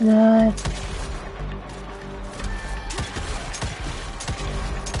 No.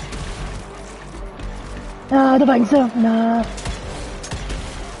 I don't think so. Nah.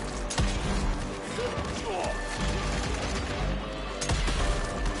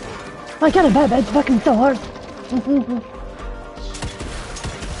 I kind of bet, but it's fucking so hard. A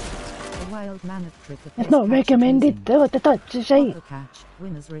wild mammoth trick. It's not recommended. Though the touch is shite. Catch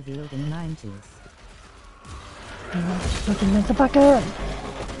winners revealed in the 90s. Fucking motherfucker.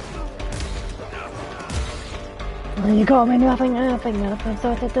 There you go, man. Nothing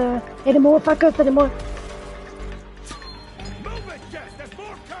sorted there. Any more fuckers anymore?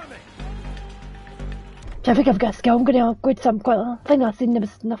 I think I've got a skill. I'm gonna upgrade something quite. I think I've seen there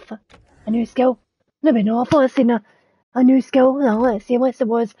was enough. A new skill. Maybe no. I thought I'd seen a new skill. No, let's see what it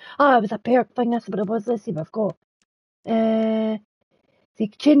was. Ah, it was a perk thing. That's what it was. Let's see what I've got. See,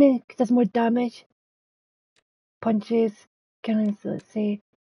 chin does more damage. Punches. Killings. Let's see.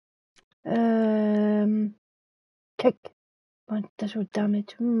 Kick. Additional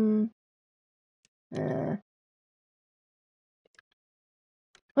damage.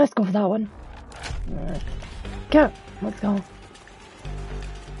 Let's go for that one. Okay, let's go.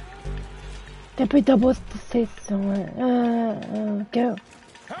 Temporary doubles to say so. Go.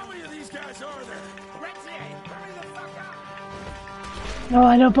 How many of these guys are there? Hurry the fuck up! Oh,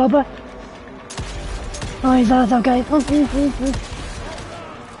 I know, Bubba. Oh, he's awesome, guys.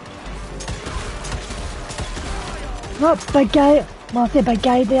 Oh, big guy. Well, I'll say big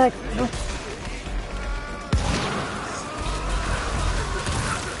guy there.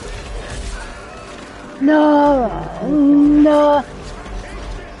 No, no,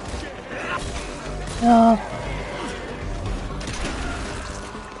 no.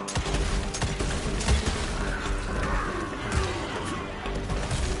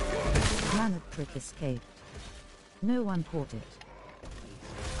 Mammoth trick escaped. No one caught it.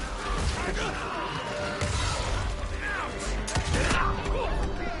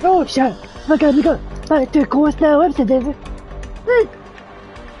 Oh shit! We got back too close now. What's the devil?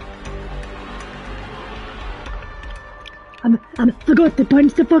 I forgot to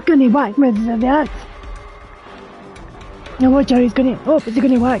punch the fucking whack with the axe. Now watch out, he's gonna. Oh, is he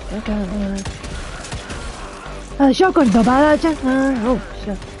gonna whack? Okay. Shotgun's not bad, actually. Oh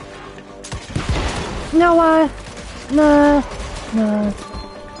shit. No, no.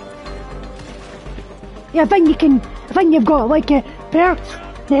 Yeah, I think you've got like perks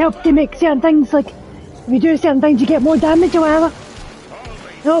to help to make certain things, like if you do certain things you get more damage or whatever.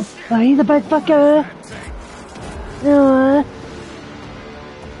 Oh, he's a bit fucker. Oh,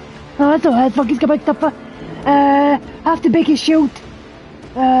 that's alright, fuck, he's got big tougher. Have to break his shield.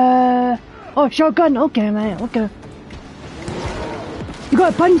 Oh, shotgun, okay, man, okay. You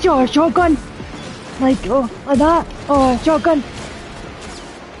got a punch or a shotgun? Like, oh, like that? Oh, shotgun.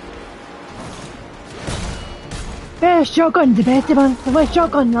 Yeah, shotgun's the best one. The first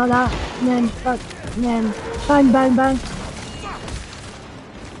shotgun like that. And then, fuck, and then, bang, bang, bang.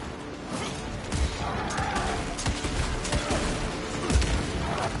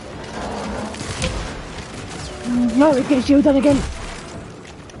 No, we get shield on again.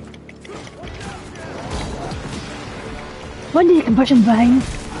 Wonder you can push him behind.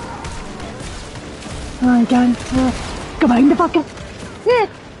 Oh, you can. Go behind the fucker. Yeah.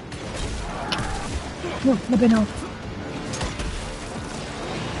 No, maybe no.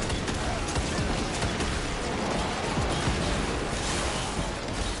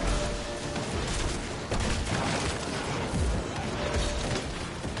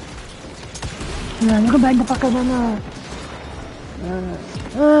 No, go behind the fucker then.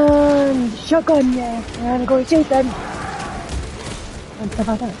 Shotgun, yeah. I'm going to shoot them. And stuff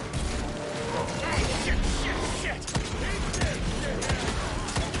like that.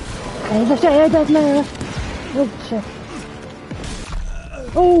 There's a shit, there's no. Oh shit.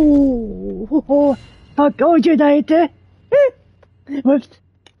 Oh, fuck, oh, you died too. Whoops.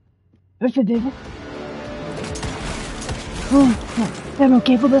 What's the devil? Oh, I'm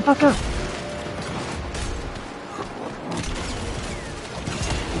okay for the fucker.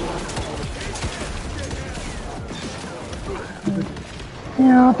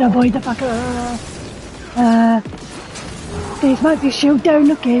 Yeah, I'll have to avoid the fucker. Okay, he's marked his shield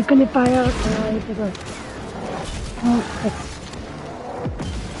down. Okay, he's gonna fire. Oh, shit.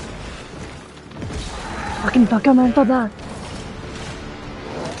 Fucking fucker, man, stop that.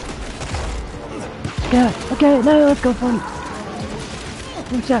 Okay, now let's go for it.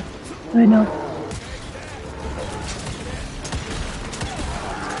 Oh shit. Wait, no.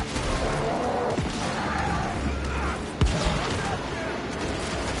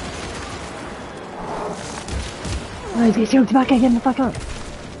 Oh, he's getting choked back again, the fuck up.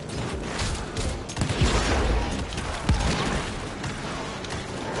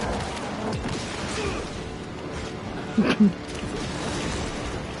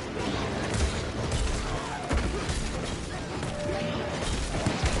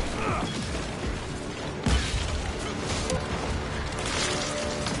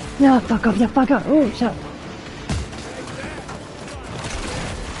 Yeah, fuck off, you fucker. Oh, shit.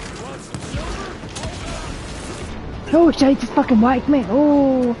 Oh, shit, he just fucking whacked me.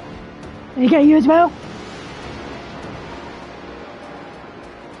 Oh. Did he get you as well?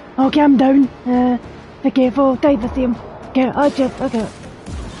 Okay, I'm down. Be careful, die the same. Okay, oh shit, okay.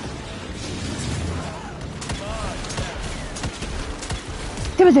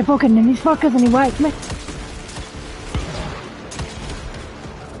 There was a fucking in these fuckers and he whacked me.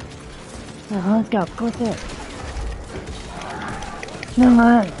 Let's go, of course it. No,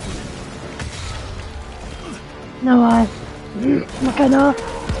 look at no.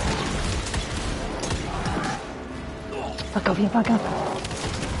 Fuck off, you fucker.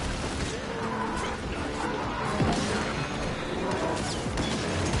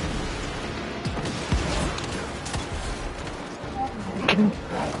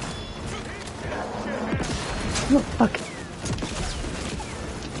 Oh, fuck.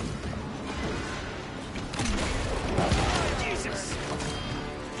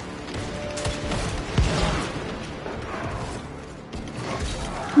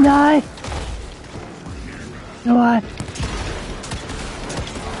 No. No,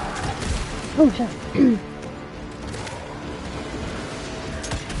 oh, shit.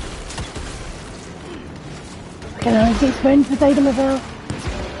 Can I see friends beside him as well?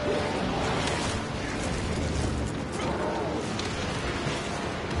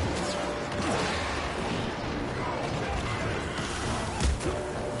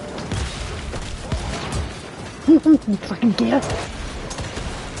 Fucking gear.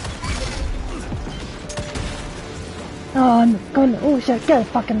 Oh, I'm gone. Oh shit, get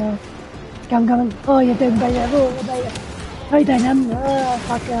fucking now. I'm coming. Oh, you're doing better. Oh, you're better. Right then, oh,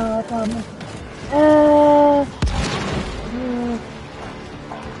 fuck you, Tom.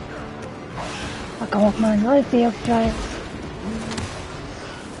 Fuck off, man. Let's see if try it.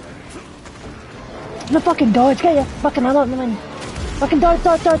 No fucking dodge, get your fucking hell out, man. Fucking dodge.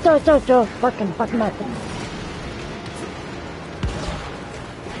 Fucking that.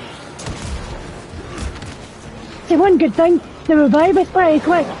 See, one good thing, the revive is pretty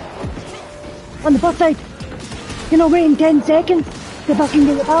quick. On the bus side. You know, waiting 10 seconds to fucking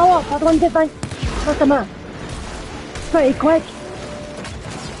get the power up. That's one good thing. What's the matter? Pretty quick.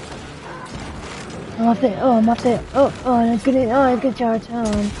 I'm off there. Oh, I'm off there. Oh, it's good. Oh, it's good charge.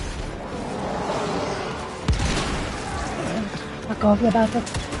 Oh. Fuck off, you bastard.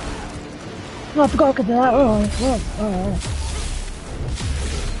 Oh, I forgot to do that. Oh.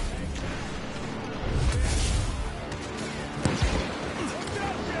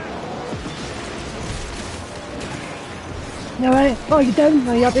 You alright? Oh, you're down?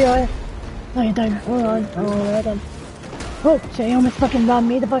 No, you'll be alright. No, you're down. Hold on. Oh, right then. Oh, shit, he almost fucking rammed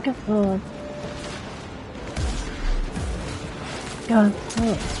me, the fucker. Hold on. Go on.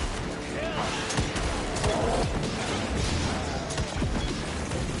 Oh.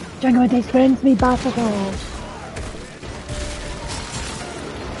 Trying to go with these friends, me bastard. Oh.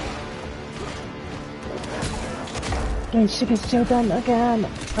 Okay, shook his shield down again.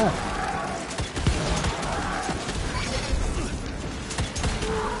 Oh.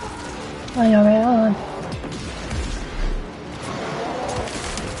 Oh, you're right on.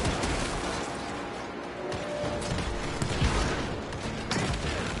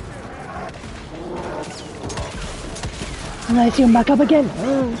 And I see him back up again.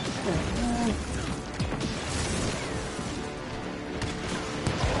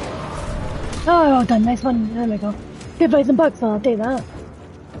 Oh, well done, nice one. There we go. $2,000, I'll take that.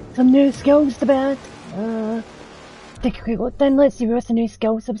 Some new skills to bet. Take a quick look then, let's see what's the new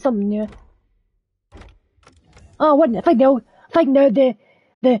skills of something new. Oh, what? I think now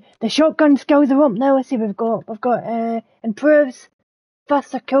the shotgun skills are up now. Let's see what we've got. We've got improves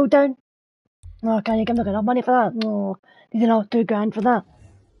faster cooldown. Oh, can you give me enough money for that? No, these are not $2 grand for that.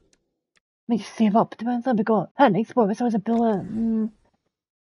 Let me just save up. Depends on what we got. Hit export. This was a bullet.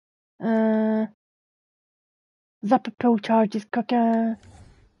 Zapper pull charges quicker.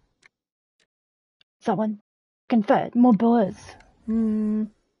 Is that one? Can fit more bullets.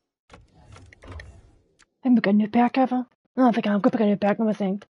 I think we got a new perk ever. Oh, I think I'm gonna pick a new perk, I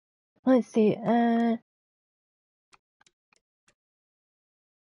think. Let's see, I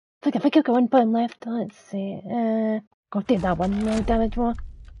think I've got 1 point left. Let's see, go take that one, no damage more.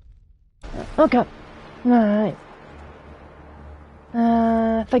 Okay. Alright.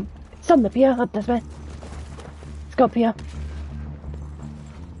 I think something up here, up this way. Let's go up here.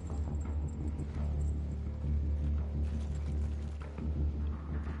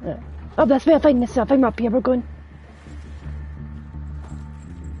 Up this way, I think we're up here, we're going.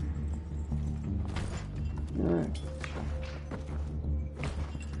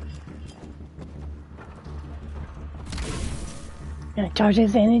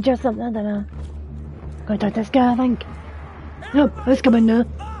 Charges energy or something, I don't know. Go talk to this guy, I think. Nope, who's coming now?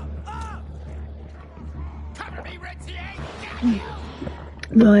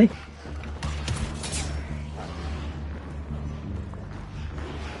 Boy.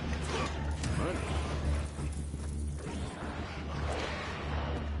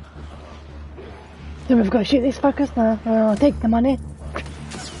 So we've got to shoot these fuckers now. I'll take the money.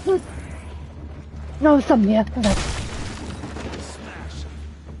 No, something here.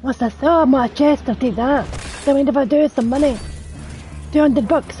 What's this? Oh, my chest, I'll take that. Don't mind if I do some money.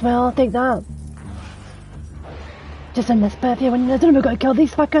 $200, well, I'll take that. Just in this bit here, I don't know if we've got to kill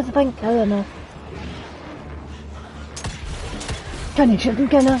these fuckers, I think. I don't know. Can you shoot them,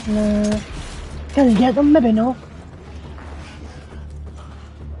 can I? No. Can you get them? Maybe no.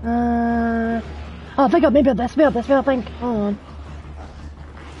 Oh, I think maybe up this way, I think. Hold on.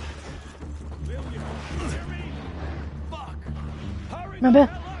 Maybe.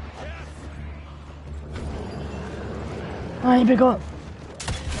 Oh, here we go.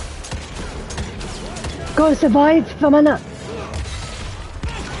 Gotta survive for a minute.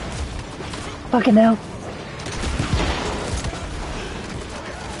 Fucking hell.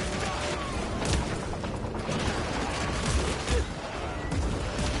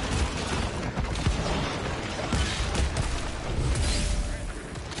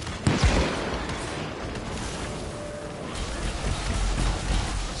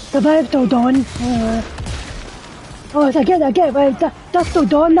 Survive till dawn. Oh, I get it, right. That's till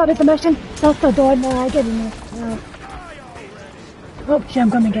dawn, that was the mission. That's till dawn, I get it now. Oh, shit, I'm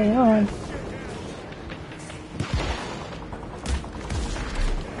gonna get it, hold on.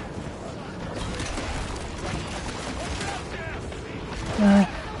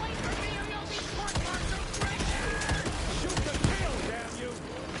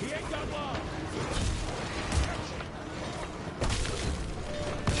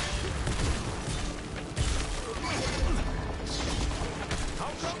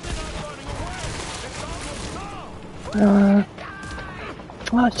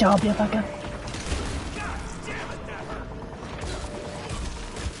 Oh, job, you fucker.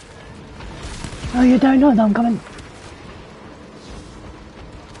 Oh, you don't know that I'm coming.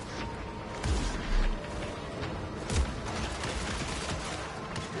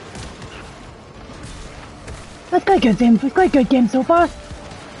 That's quite a good game. It's quite a good game so far.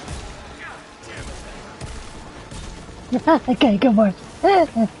 Okay, good work.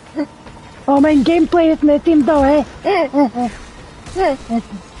 Oh, my gameplay is missing though, eh?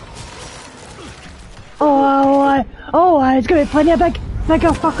 It's gonna be plenty of bigger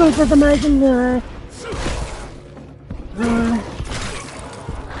fuckers as imagine.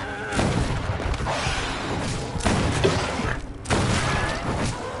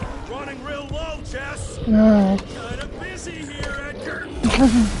 Running real low, Jess. Kinda busy here, Edgar.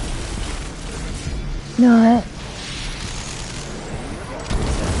 No.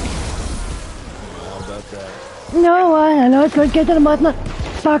 No, I know it's good. Get to the bottom.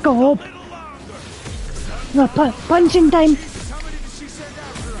 Spark of hope. No, punching time.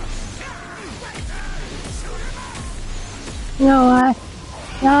 No,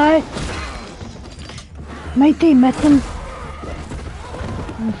 my team met them.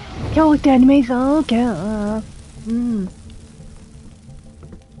 Kill the enemies. Okay.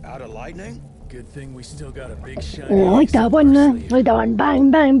 Out of lightning? Good thing we still got a big shot. Like that one. Like that one.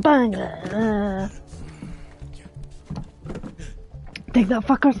 Bang, bang, bang. Take that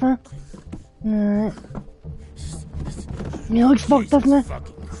fucker, sir. Alright. He looks fucked, doesn't he?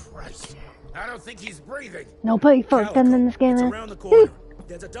 I don't think he's breathing. No, pretty fucked in this game, around the corner.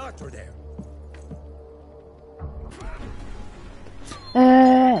 There's a doctor there.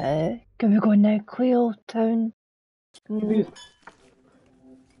 Can we go now? Quail Town.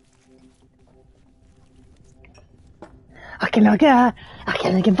 I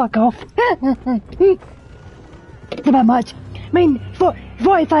can fuck off. It's a bit much. I mean,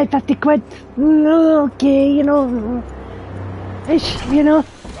 45, 50 quid. Okay, you know. Ish, you know.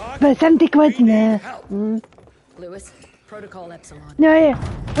 But 70 quid, nah. Lewis, Protocol Epsilon. No, yeah.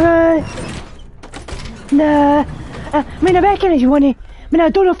 Nah. I mean, I reckon if you want to. I mean, I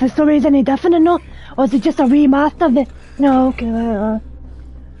don't know if the story is any different or not. Or is it just a remaster of the. No, okay.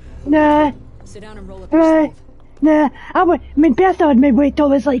 Nah. Sit down and roll up your sleeve. Nah. I mean, personally, I'd maybe wait till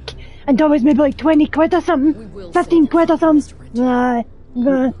it was like. Until it was maybe like 20 quid or something. 15 quid or something. Nah.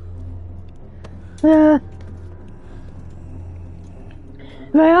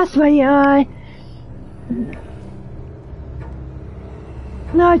 Right, that's right, aye.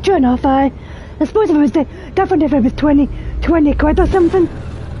 No, true enough, aye. I suppose if it was different if it was 20 quid or something.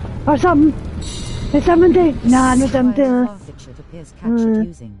 Or something. It's 70? Nah, no 70.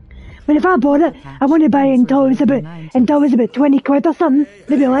 But if I bought it, I wouldn't buy it until it was about 20 quid or something.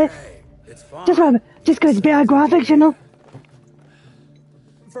 Maybe less. Just because it's better graphics, you know.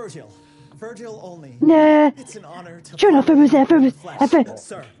 Virgil only. Nah. It's an honor to Sure enough,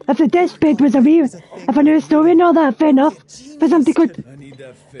 if the death page was if a new story and all that, fair enough. For 70 quid.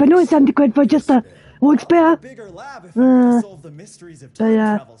 But no 70 quid for just a looks better. Bigger lab if I could solve the mysteries of time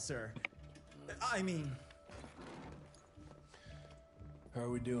travel, sir. I mean, how are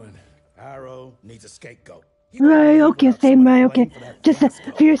we doing? Harrow needs a scapegoat. Right, okay, same, right, okay. Just a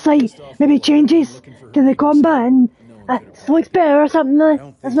few slight, maybe changes to the combat and looks better or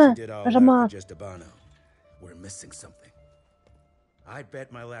something, isn't it? Or something. We're missing something. I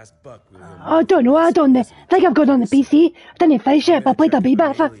bet my last buck will I don't know, I think I've got it on the PC. I didn't finish it, but I played a wee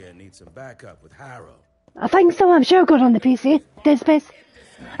bit of it. Needs some backup with Harrow. I think so, I'm sure I got it on the PC. Dead Space.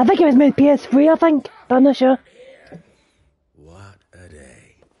 I think it was made PS3, I think, but I'm not sure. What a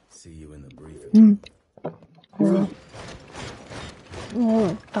day. See you in the briefing.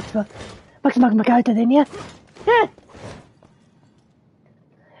 Oh, fuck's my character then, yeah? Yeah!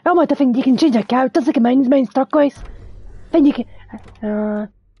 Oh, I think you can change your characters like mine's turquoise. Then you can... I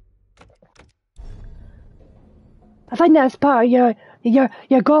think that's part of your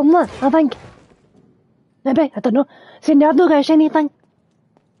gauntlet, I think. Maybe, I don't know. See, I've not got a shiny thing.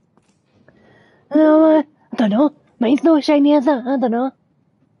 I don't know. Mine's not shiny, is it? I don't know.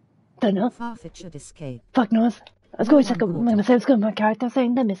 Farfetch should escape. Fuck knows. I was going to check myself, go my character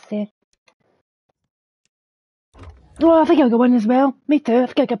thing, let me see. Oh, I think I'll go one as well. Me too, I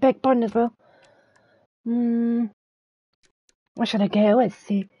think I got pick one as well. What should I get? Let's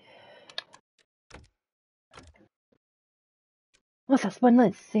see. What's this one?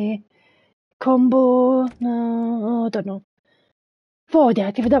 Let's see. Combo. No, I don't know. 4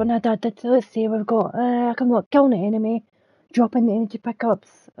 deactivate that one I did. Let's see, we've got come on, kill the enemy, drop in the energy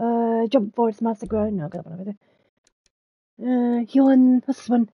pickups, jump forward, smash the ground. No, I got that one already. Healing, what's this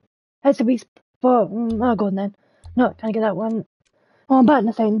one? It's a weak spot. I'll go on then. No, can I get that one? Oh, I'm back in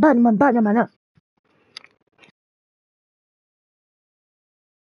a second, back in a minute.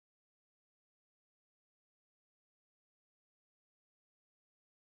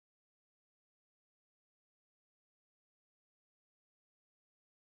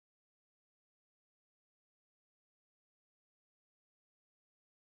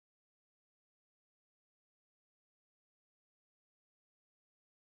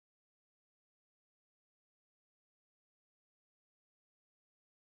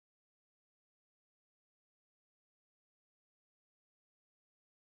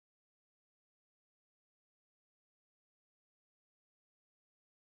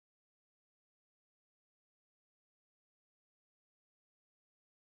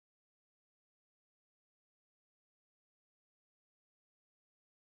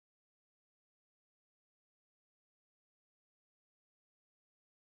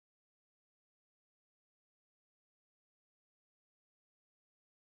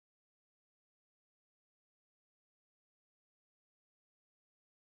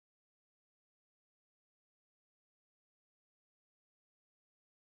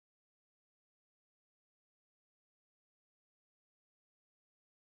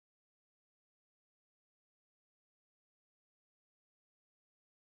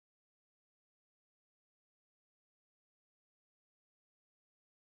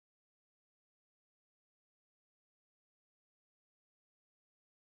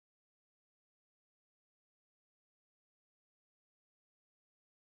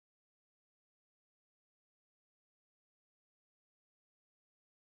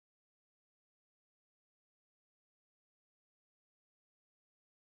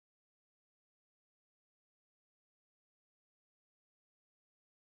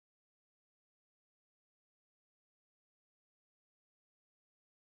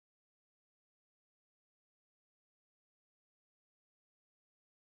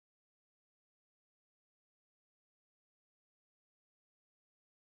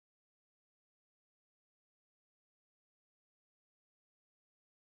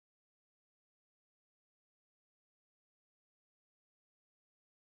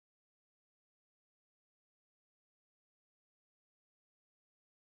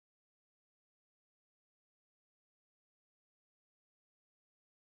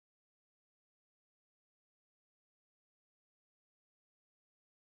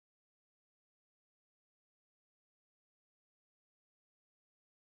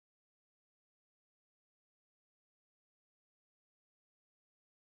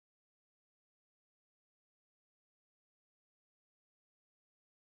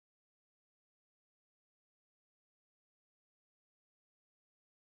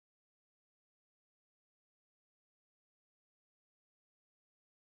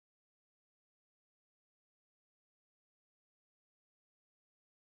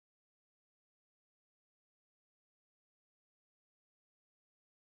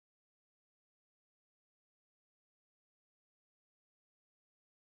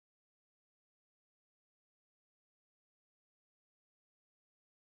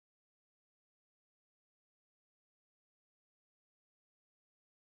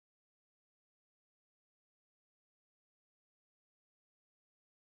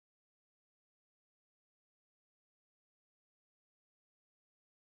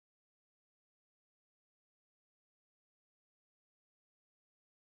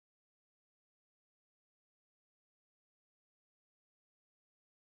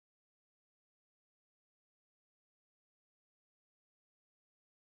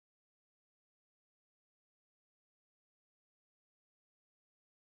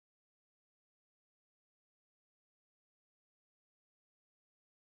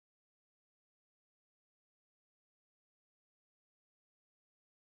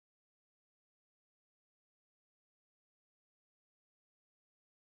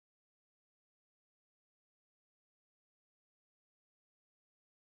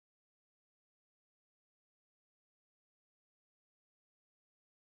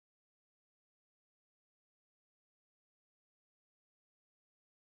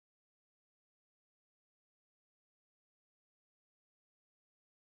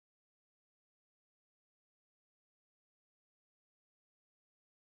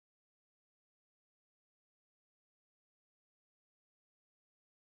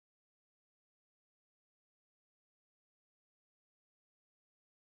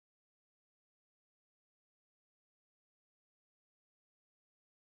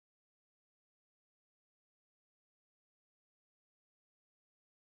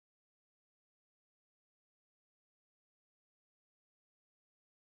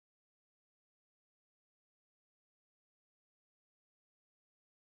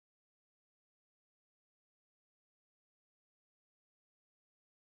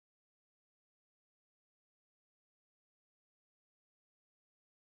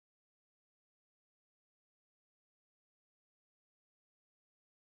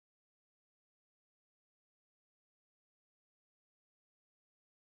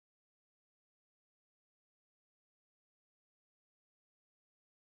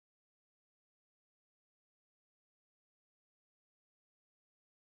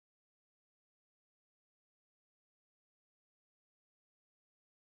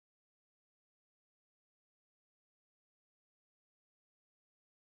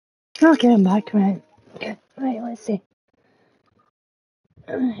 Okay, I'm back, right. Okay, right, let's see.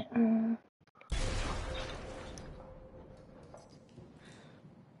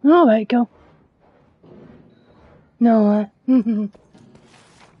 Alright, go. No,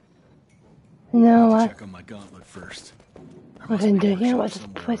 no, Check on my gauntlet first. I didn't do it. You know what's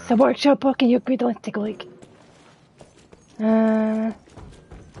the workshop book and you could let's take a look.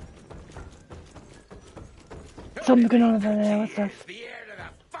 Something going on over there, what's this?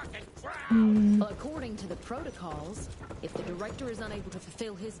 Well, according to the protocols, if the director is unable to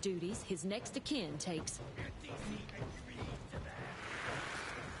fulfill his duties, his next of kin takes...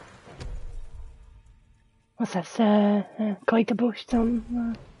 What's this? Collectible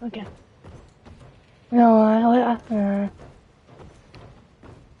something? Okay. No,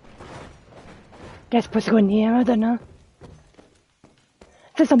 guess supposed to go in here, I don't know.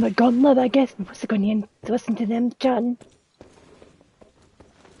 There's something gauntlet, I guess. I'm supposed to go in here and listen to them chatting.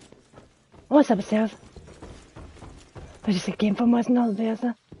 What's upstairs? I just came from wasn't all there,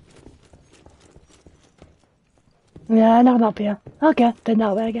 so. Yeah, nothing up here. Okay, then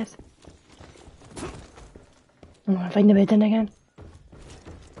that way, I guess. I'm gonna find the bed in again.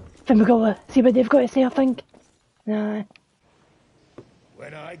 Then we go see what they've got to say, I think. Nah.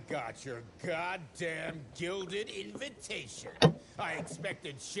 When I got your goddamn gilded invitation, I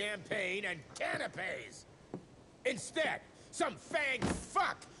expected champagne and canapes. Instead, some fang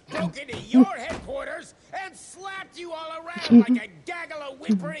fuck broke into your headquarters and slapped you all around like a gaggle of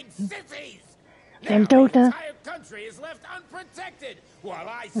whimpering sissies. Now the entire country is left unprotected while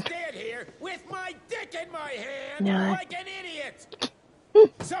I stand here with my dick in my hand like an idiot.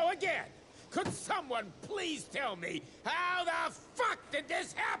 So again, could someone please tell me how the fuck did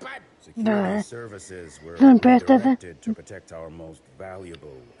this happen? Security services were directed to protect our most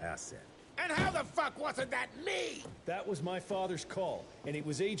valuable asset. And how the fuck wasn't that me? That was my father's call, and it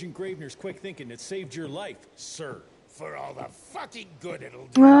was Agent Gravener's quick thinking that saved your life, sir. For all the fucking good it'll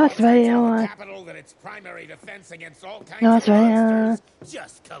do. No, that's right, the capital that its primary defense against all kinds no, of monsters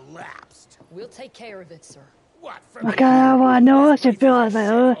just collapsed. We'll take care of it, sir. What from okay, well, I know I should feel like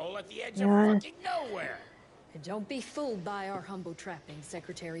that. And don't be fooled by our humble trappings,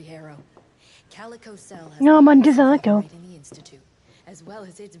 Secretary Harrow. Calico Cell has no, man, just like in the Institute, as well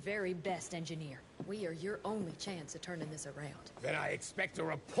as its very best engineer. We are your only chance of turning this around. Then I expect a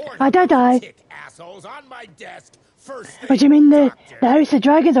report. I did die. Assholes on my desk. First What do you mean the House of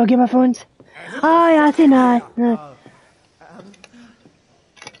Dragons or Game of Thrones? Aye, I seen that.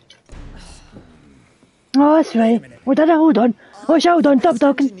 Oh, that's right. Oh, did I? Hold on. Oh, shit, hold on. Stop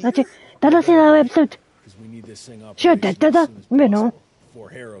talking. That's it. Did I see that episode? Sure did I? Maybe no.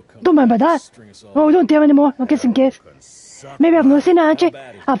 Don't remember that. Oh, don't tell me anymore. I'll get some case. Maybe I've not seen it, actually.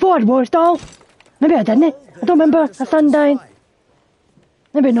 I thought I'd watched all. Maybe I didn't. I don't remember. A son dying.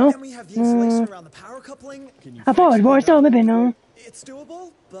 Maybe no. I thought I'd watched all. Maybe no. It's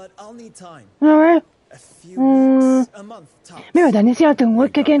doable, but I'll need time. Alright. A few weeks, a month tops. Maybe I didn't see it and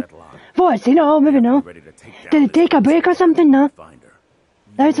look again. Thought I'd seen it all. Maybe no. Did it take a break or something? No.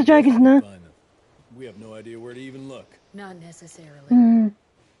 The House of Dragons, no. We have no idea where to even look. Not necessarily.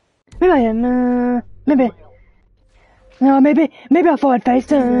 Maybe I am. Maybe. No, maybe I thought I'd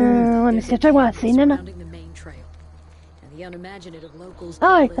faced let me see, try what I've seen in it.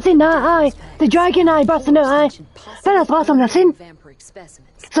 Aye, I seen that, aye. The dragon, aye, busting out, aye. That's the last one I've seen.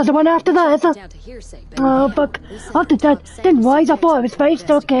 So the one after that, is it? Oh, fuck. After that, didn't rise, I thought it was faced,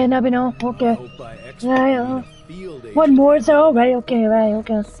 okay, now we know, okay. Yeah. One more, so, alright, okay, right,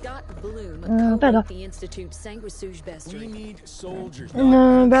 okay. Better. We need soldiers.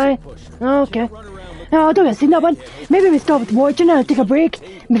 No, right. Okay. No, I don't have seen that one. Maybe we stopped watching it, take a break,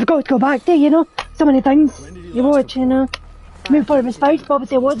 and we forgot to go back there, you know? So many things you watch, you know? Maybe thought it was fight, but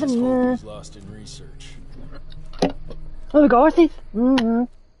obviously it wasn't. Lost in research. Oh, we got horses.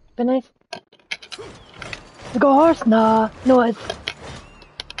 Be nice. We got a horse? Nah, no, it's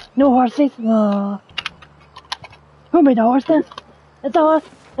no horses. Oh. Who made the horse then? It's a horse.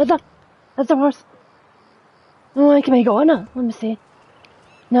 It's a horse. Oh, I can make it on it. Let me see.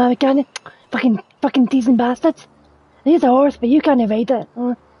 No, we can't. Fucking teasing bastards. He's a horse, but you can't ride it.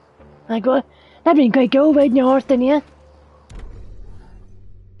 Oh. I got. That'd been quite cool riding your horse, didn't you?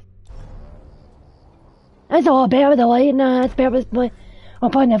 It's a lot better with the light. Nah, it's better with the. Oh,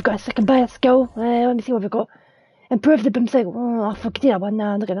 probably I've got a second better skill. Let me see what we've got. Improve the boom cycle. Oh, I forget that one.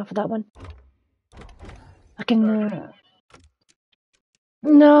 Nah, I'm not good enough for that one. I can.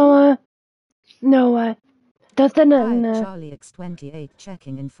 No. Doesn't it? Charlie X28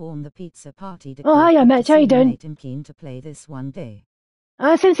 checking inform the pizza party. Oh, hiya, Mitch. How you doing? I'm keen to play this one day.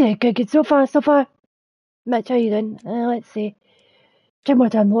 Seems like good so far. Mitch, how you doing? Let's see. Jim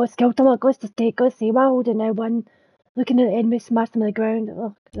would have more skill to look. Let's just take, let's see, while holding now one, looking at the enemy, smash them on the ground.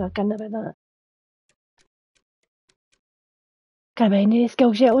 Oh, I can't about that. Can't be any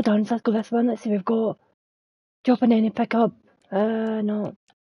skills yet, hold on, so let's go this one, let's see, we've got drop an enemy, pick up, no.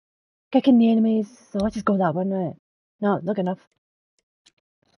 Kicking the enemies, so let's just go that one, right? No, not good enough.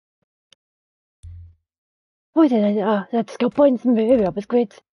 What did I do? Ah, they had skill points and maybe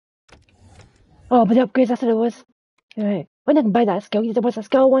upgrades. Oh, but the upgrades, that's what it was. Right. I didn't buy that skill, there was a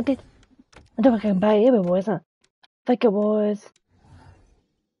skill I wanted. I don't think I can buy it, it wasn't. I think it was...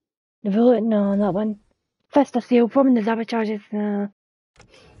 The bullet, no, that one. Fist of Steel, forming the Zaba charges,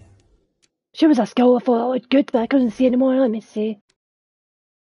 Sure was a skill, I thought it looked good, but I couldn't see anymore, let me see.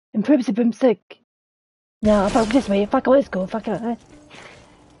 Improves the boomstick. No, fuck, just wait, fuck it, let's go, fuck it.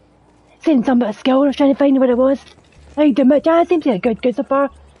 Saying something about a skill, I was trying to find what it was. How you doing, much? Yeah, it seems to be good so far.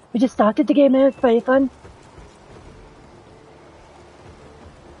 We just started the game now, it's very fun.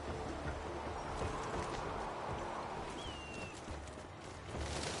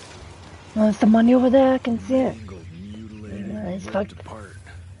 Oh, there's some money over there, I can see it. It's fucked.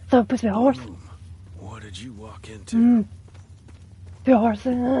 So it puts me a horse. What did you walk into? Put a horse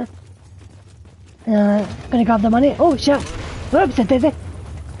in gonna grab the money. Oh shit! Oops, I did it.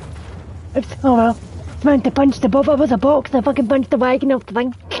 Oops, oh well. It's meant to punch the boat, it was a box, I fucking punched the wagon off the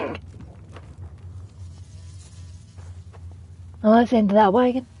thing. Oh, that's the end of that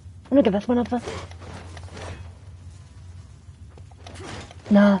wagon. I'm gonna get this one off there.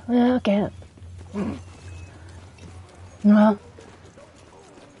 Nah, yeah, okay. No.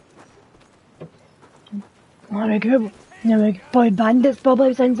 There we go. There we go. Boy, bandits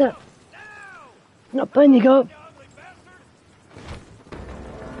probably sounds it. Up, in you go.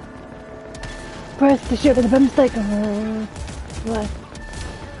 Press the shit with the boomstick. What?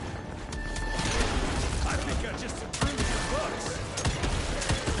 I think I just improved your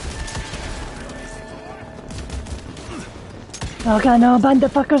books. Okay, no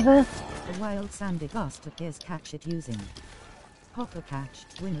bandit fuckers there. The wild sandy ghost appears catch it using. Hopper catch,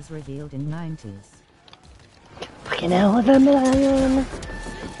 winners revealed in 90s. Fucking hell,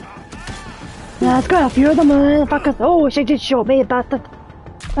 yeah, it's got a few of them, fuckers. Oh, she just shot me, bastard.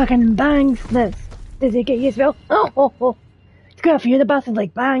 Fucking bangs. Does he get you as well? Oh. It's got a few of the bastards,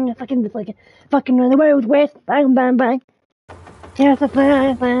 like bang. It's like fucking in the Wild West. Bang, bang, bang. Yes, that's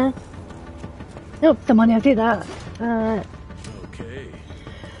fine. Nope, some money, I'll do that. Okay.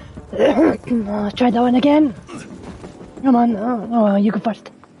 Let's try that one again. Come on. Oh, you go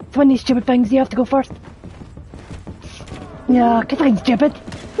first. It's one of these stupid things, you have to go first. Yeah, cause I'm stupid.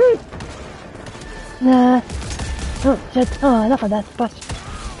 Nah. Oh, shit. Oh, enough of that. Push.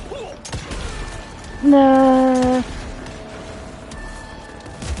 Nah.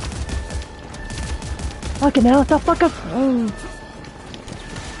 Fucking hell, stop fucker. Oh.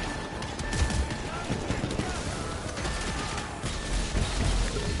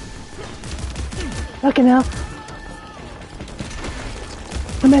 Fucking hell.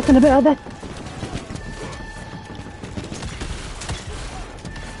 I'm messing a bit of that.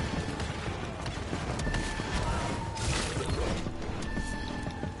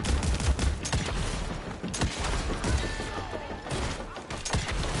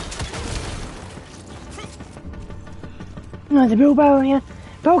 No, there's a wheelbarrow here.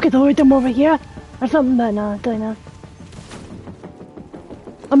 Probably could hold them over here or something, but no, I don't know.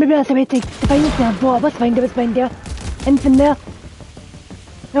 Or maybe that's the way to find it. Yeah, let's find it, Anything there?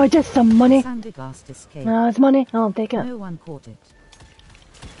 No, just some money. No, it's money. I'll take it. No one caught it.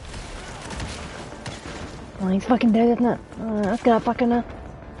 Oh, he's fucking dead, isn't it? Let's get that fucker now.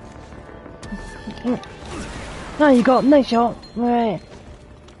 Oh, you got him. Nice shot. Right.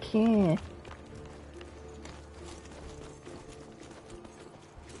 Okay.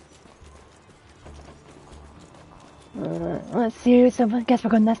 Let's see, so I guess we're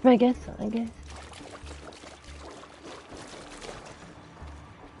going this way, I guess.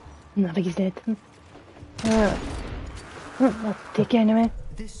 No, I think he's dead. I'll take it anyway.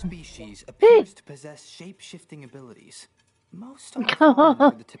 This species appears to possess shape-shifting abilities. Most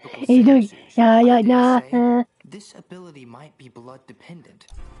uncommon for the typical species. Yeah. This ability might be blood dependent.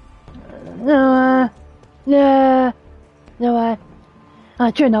 No,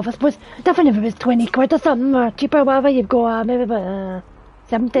 true enough, I suppose. Definitely if it was 20 quid or something, or cheaper or whatever, you'd go, maybe about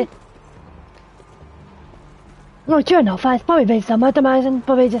 70. No, true enough, it's probably very similar, I'd imagine.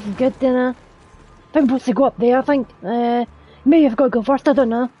 Probably just as good, you know. I think I'm supposed to go up there, I think. Maybe I've got to go first, I don't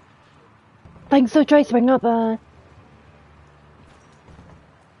know. I think so, try swing up,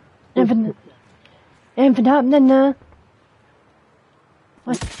 anything happening,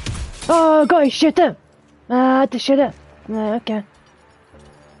 What? Oh, I gotta shoot it! I had to shoot it. Okay.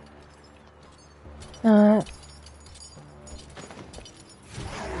 No,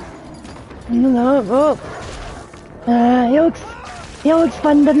 oh. He looks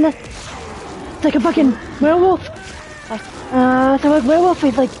fun, doesn't it? It's like a fucking werewolf. So a werewolf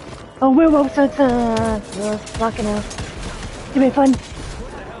is like a werewolf, so it's fucking hell. It's gonna be fun.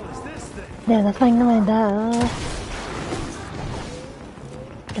 There's a thing like that.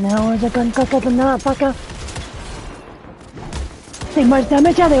 Fucking hell, there's a gun quicker than that, fucker. Take much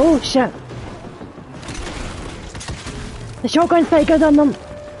damage are they? Oh shit. The shotgun's pretty good on them.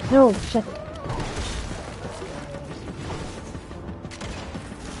 Oh shit.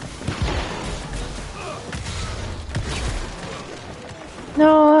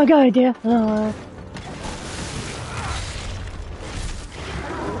 No, I got an idea. No.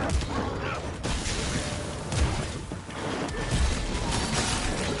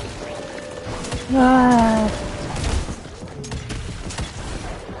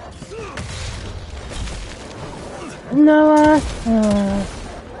 No, no.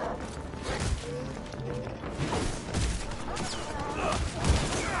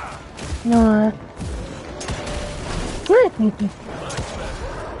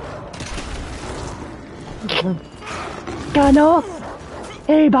 God, no.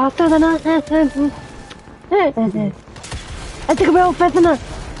 Hey, bastard, I took a werewolf, isn't it?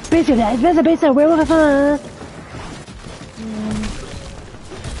 Basically, it's basically a werewolf, isn't it?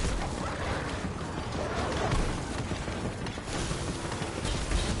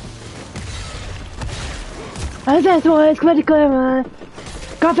 That's why it's quite clever.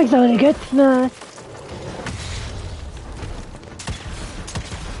 Graphics are really good.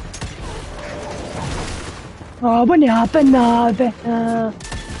 Oh, wouldn't it happen? No, but, yeah.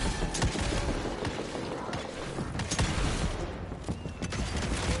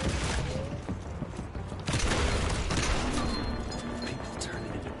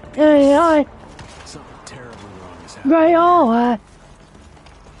 Something terribly wrong is happening. Right, oh,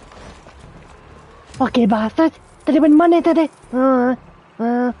 okay, bastard. Did he win money, did he?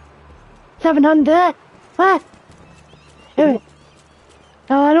 700? What? Oh,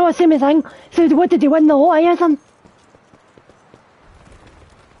 I know, same thing. So what did he win the lottery or something?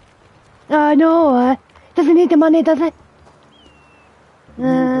 No, doesn't need the money, does he?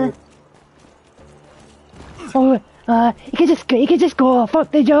 He could just go,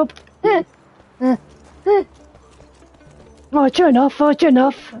 fuck the job. Oh, true enough,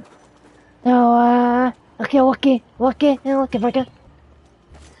 No, okay, lucky fucker.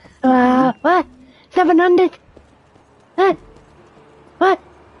 What? 700? What?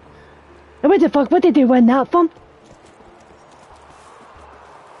 What the fuck, what did he win that from?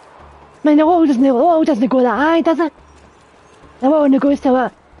 Man, the wall doesn't go that high, does it? The wall only goes to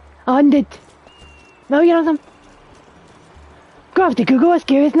 100 million or something. Go have to Google, it's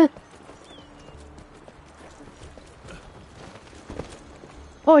scary, isn't it?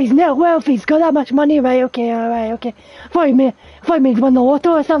 Oh, he's net wealthy, he's got that much money, right, okay, alright, okay. I thought he made won the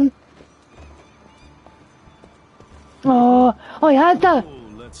lotto or something. Oh, he has that.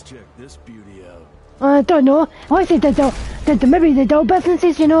 Let's check this beauty out. I don't know. I said maybe they do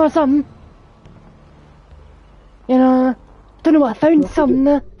businesses, you know, or something. You know, don't know what I found something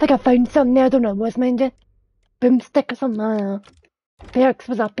there. I think I found something there, I don't know what it was, mind you. Boomstick or something, I don't know. Perks,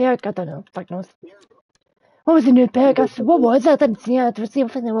 was that perk? I don't know, fuck knows. What was the new perk? What was it? I didn't see it.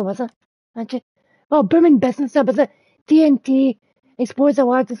 What was it? Actually. Oh, booming business, was it? TNT Exposure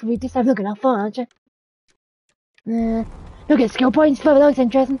Awards, we just have looking at for, aren't you? Look at skill points, but that looks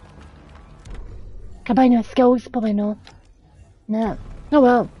interesting. Can I buy no skills? Probably no. No. Oh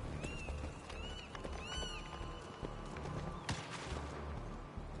well.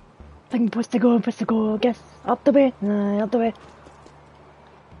 I think supposed to go, I guess. Up the way? Up the way.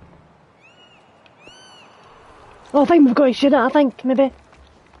 Oh, I think we've got to shoot it, I think, maybe.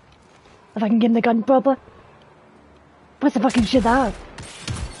 If I can get him the gun properly. What's the fucking shoot that?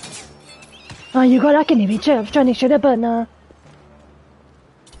 Oh, you got that, can you reach it? I was trying to shoot it, but no.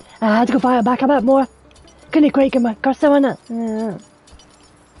 I had to go fire back a bit more. Couldn't quite get my cursor on it.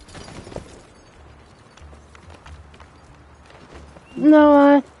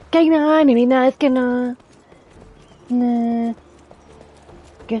 No, getting the enemy, nah, it's gonna... Nah.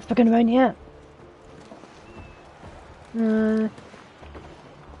 Guess we're going around here. No.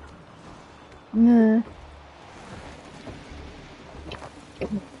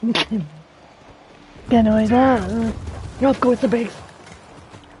 Get away that. Of course the base.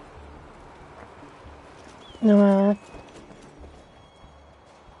 No.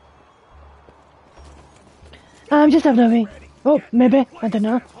 I'm just having a wee. Oh, maybe. I don't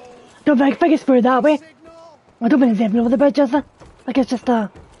know. Don't think it's through that way. I don't think it's even over the bridge, is it? Like it's just dead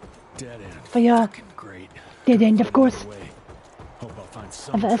end. For your Dead end, of course. Hope I'll find If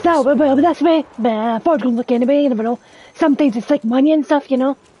some. it's that way, but this way, but I thought gonna look anyway, you never know. Sometimes it's like money and stuff, you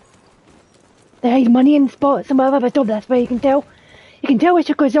know. They hide money in spots and whatever, but it's not this way, you can tell. You can tell which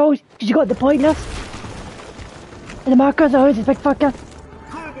it goes all, because you got the pointers. And the markers are always this big fucker.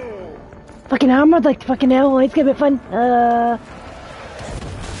 Fucking armoured like fucking hell, it's gonna be fun.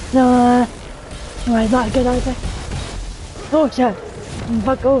 No, it's not good either. Oh shit.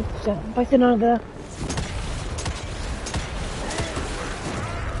 Fuck, oh shit, I'm busting over there.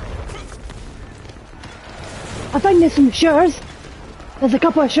 I think there's some shooters. There's a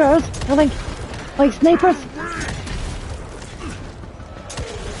couple of shooters, I think. Like snipers.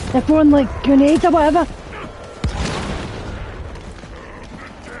 They're throwing like grenades or whatever.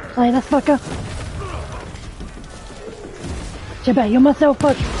 Aye, this fucker. Should better heal myself,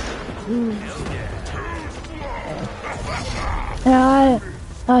 fuck.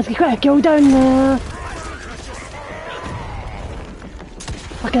 Let's get quite a kill down.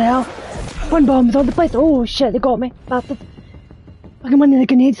 Fucking hell. One bomb's on the place. Oh shit, they got me. Bastard. Fucking one of the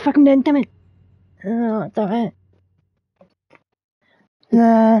grenades fucking went into me. Oh, it's alright.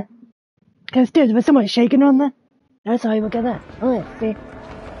 Cause dude, there was so much shaking on there. That's how you look at that. Oh, let's see.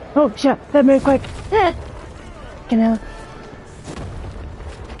 Oh shit, better move quick. Fucking hell.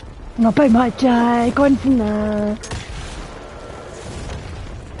 Not pretty much, going from the...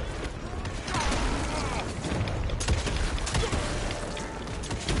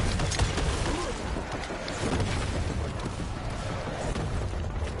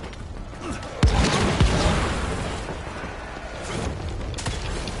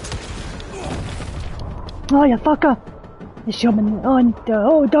 Oh, you fucker! The shaman on the...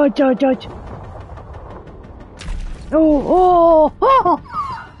 Oh, dodge, dodge, dodge! Oh!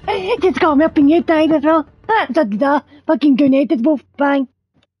 It just got me up and you died as well! That's fucking grenaded both, bang!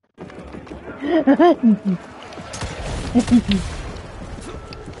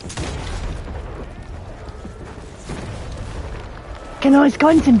 Can always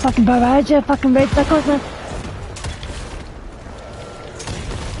constant fucking barrage of fucking red circles, man!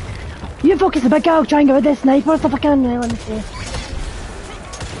 You focus the big guy, I'll try and get rid of the snipers if I can. Let me see.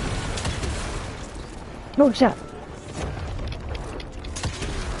 Oh shit.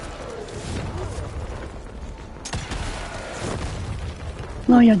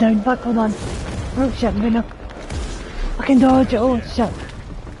 No, you're down. Fuck, hold on. Oh shit, Bruno. I can dodge it. Oh shit.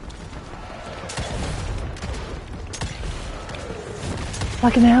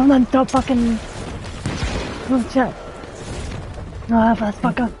 Fucking hell, man. Stop fucking... Oh shit. Ah, fast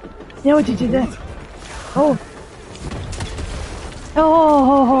fucker. Yeah, what did you do? Oh.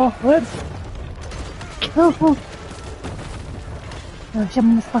 Oh, whoops. Oh. Oh,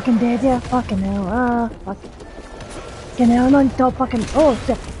 someone's fucking dead here. Fucking hell. Fuck. Fucking hell, non-stop fucking... Oh,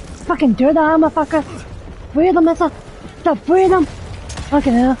 shit. Fucking do the armor, fucker. Three of them, mister. Stop, three of them.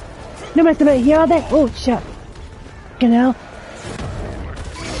 Fucking hell. No one's about here, are they? Oh, shit. Fucking hell.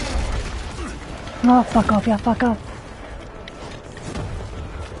 Oh, fuck off, yeah, fuck off.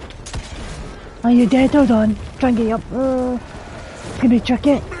 Are you dead? Hold on. Try and get you up. It's gonna be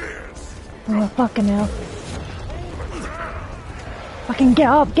tricky. Oh, fucking hell. Fucking get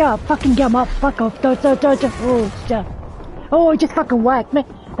up, fucking get him up. Fuck off. Dodge, dodge, dodge. Oh, shit. Oh, he just fucking whacked me.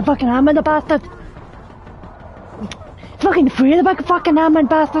 The fucking hammer, the bastard. Fucking three of the fucking hammer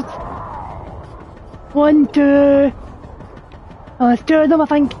bastards. 1, 2. Oh, it's 2 of them, I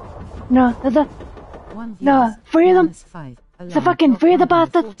think. No, is it? No, 3 of them. It's a fucking 3 of the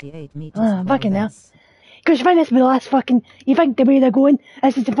bastards. Oh, fucking hell. Because you find this be the last fucking... You think the way they're going,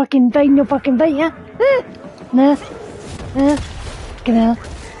 this is the fucking final fucking fight, yeah? Nah. Fucking hell.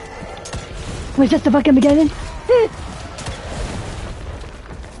 Was just the fucking beginning?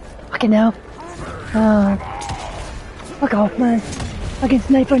 Fucking hell. Oh. Fuck off, man. Fucking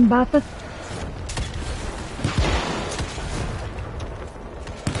snipering bastard.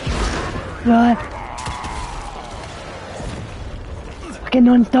 Right. Fucking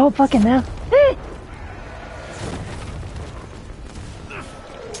non-stop, fucking hell.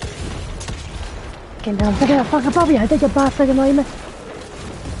 Fucking hell, fucking probably I think a bastard annoying me.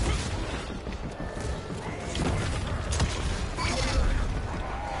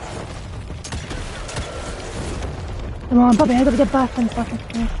 Come on, probably I gotta get bastard fucking.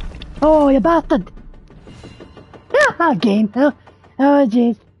 Oh, you bastard! Ah, again. Oh,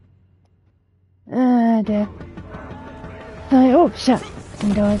 jeez. Ah, dear. Oh, shit.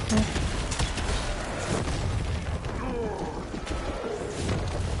 Fucking dodge.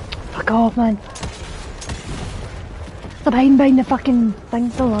 Fuck off, man. Stop hiding behind the fucking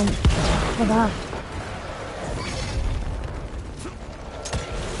thing so long. For that.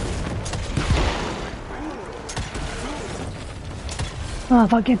 Oh,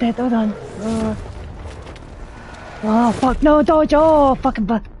 fuck, get that. Hold on. Oh, fuck, no, dodge. Oh, fucking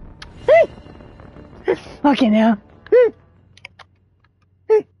fuck. Fucking hell.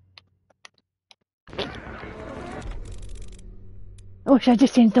 Oh, should I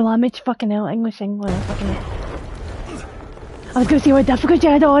just change the language? Fucking hell, English. Fucking hell. I was gonna see what difficulty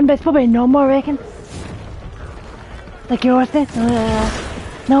I had on, but it's probably normal, I reckon. Like yours then.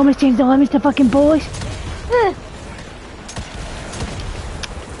 Now I'm gonna change the language to fucking Polish.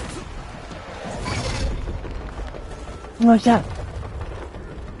 What's that?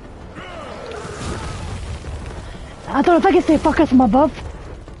 I don't know if I can say fuck us from above.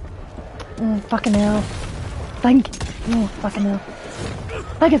 Fucking hell. Think. Oh, fucking hell.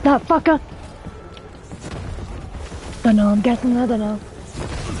 I guess that fucker. Don't know, I'm guessing, I don't know.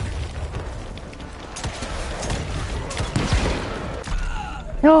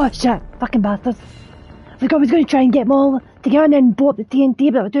 Oh shit, fucking bastards. I forgot I was going to try and get them all together and then blow up the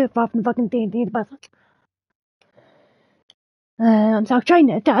TNT, but I was too far from the fucking TNT, the bastards. So I'm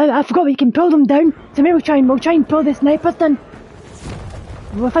trying, I forgot we can pull them down, so maybe we'll try and pull the snipers down.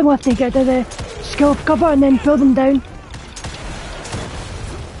 I think we'll have to get to the skull cover and then pull them down.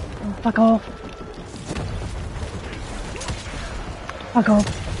 Oh, fuck off. Fuck off.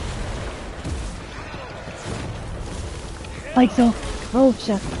 Like so. Oh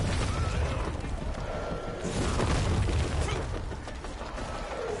shit.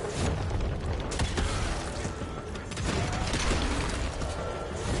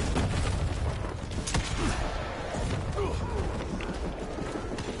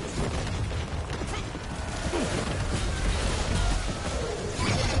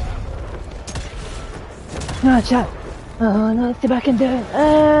 No, shit. Oh, no, let's see if I can do it.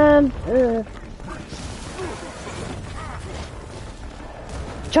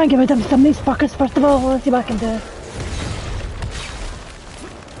 Try and get rid of some of these fuckers first of all. Let's see if I can do it.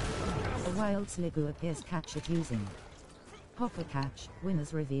 A wild Sliggoo appears catch it using. Hopper catch,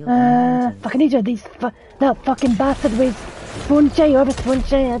 winners revealed in 90s. Fucking each of these, that fucking bastard with phone shy or phone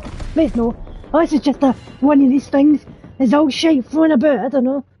shy. Wait, no. Oh, this is just one of these things. There's all shit thrown about, I don't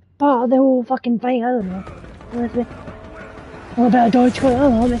know. Part of the whole fucking thing, I don't know. Let's see. Oh, a bit of dodge going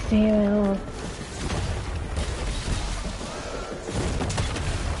on, let's see.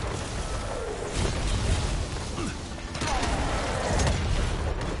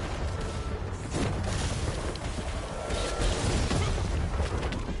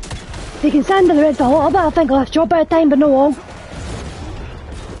 They can sand the reds a little bit, I think, last short bit of time, but no long.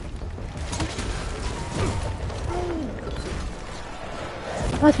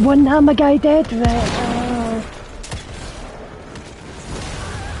 That's one hammer guy dead, right?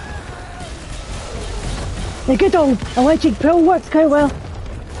 The good old electric pill works quite well.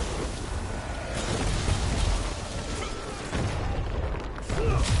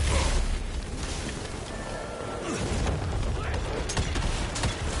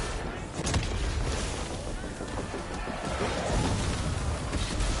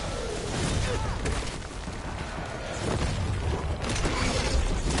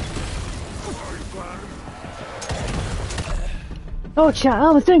 Oh shit, I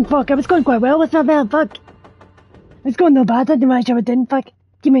was doing fuck, I was going quite well with that man, fuck. It's going no bad, I didn't realize I was doing fuck.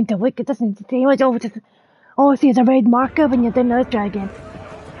 Give me to look, it doesn't say much, all I see is a red marker when you're doing that, let's try again.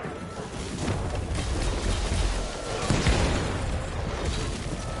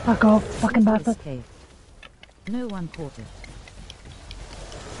 Fuck off, fucking bastard. No one caught it.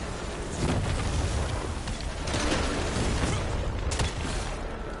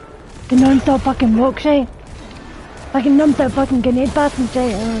 The non-stop fucking rock shit. Fucking non-stop fucking grenade bats and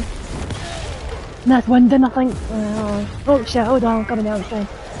shit. And that's one done, I think. Oh shit, hold on, I'm coming out,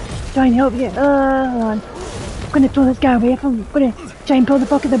 try and help you. Hold on. I'm gonna pull this guy away from, I'm gonna try and pull the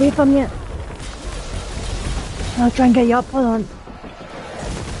bucket away from you. I'll try and get you up, hold on.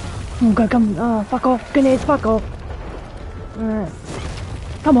 Oh god, come, oh, fuck off, grenades, fuck off.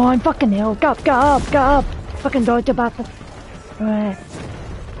 Come on, fucking hell, get up. Fucking dodge your bastard. Alright.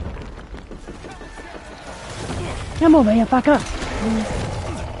 Come over here, fucker.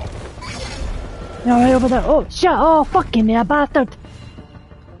 Right over there. Oh, shit. Oh, fucking hell, bastard.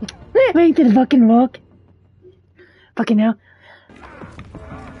 Right to the fucking rock. Fucking hell.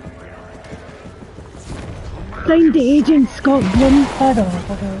 Find the agent Scott Bloom. I don't know,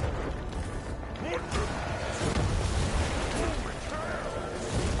 fucking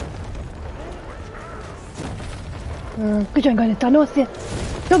hell. Good job, going to tunnel.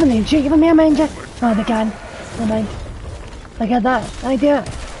 Don't believe shoot from here, man. Oh, they can. Never mind. I get that idea.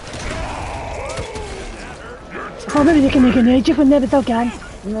 Oh, maybe they can make an agent from there, but they can.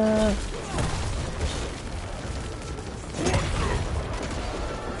 No.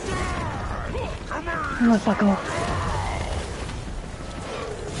 Oh, fuck off.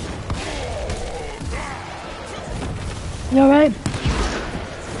 You alright?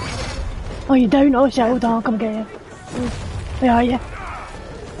 Oh, you down? Oh shit, hold on, I'll come get you. Where are you?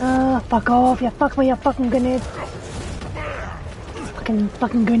 Fuck off, you fuck with your fucking grenade.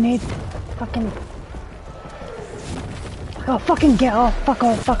 Fucking grenade. Fucking... Oh, fucking get off, fuck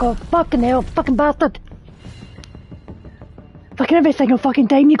off, fucking hell, fucking bastard. Fucking every single fucking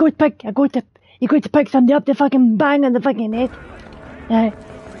time you go to pick somebody up, they fucking bang on the fucking head. Yeah,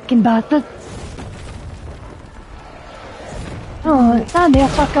 fucking bastard. Oh, stand there,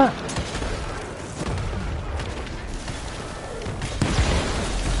 fucker.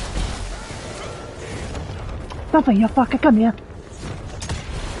 Stop it, you fucker, come here.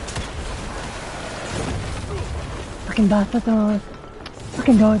 Fucking bastard, oh.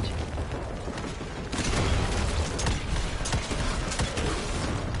 Fucking dodge.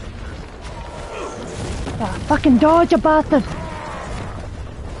 Ah, fucking dodge, you bastard.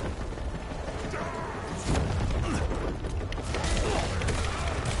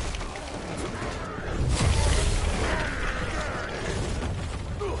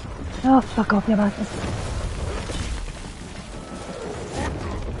 Oh, fuck off, you bastard.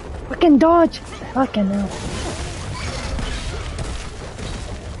 Fucking dodge! Fucking hell.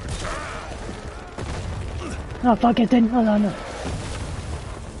 Oh, fuck it, didn't. Hold on.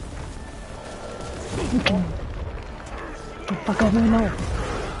 Okay. Fuck off me now.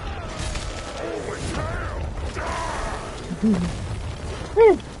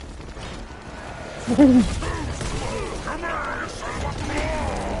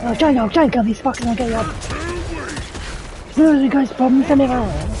 I'll try and kill these fuckers and I'll get you up. No, guys, problems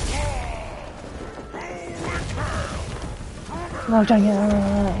anyway. I'll try and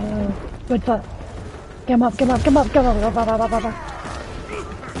get good foot. Get him up.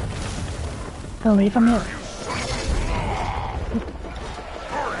 Go away from here.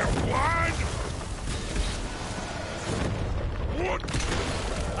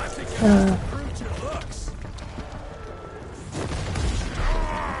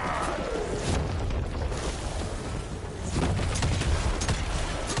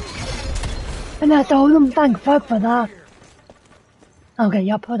 And that's all of them, thank fuck for that. Okay,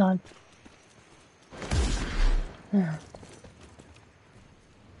 yup, hold on. I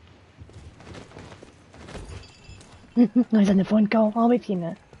was on the phone call, I'll wait for you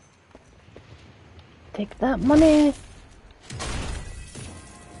now. Take that money.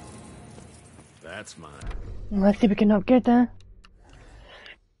 That's mine. Let's see if we can upgrade that.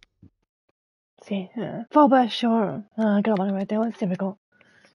 Let's see, fall back short. I got one right there, let's see if we got.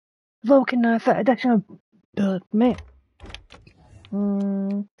 Vulcan fit additional bullet, mate.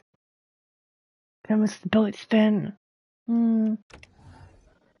 Camera stability spin.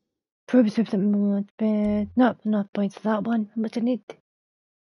 Probe system bullet spin. Nope, enough points for that one. How much I need?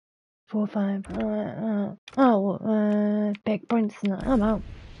 4, 5. Big points. No, I'm out.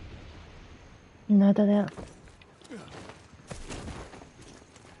 None of that.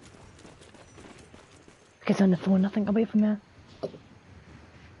 Gets on the phone, I think I'll wait for me.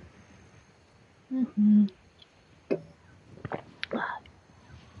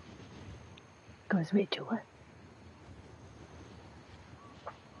 Goes way too high.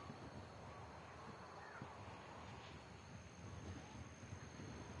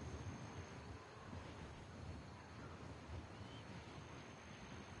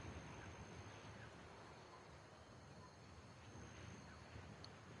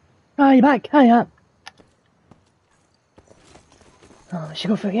 Oh, you're back. Hiya. Oh, I should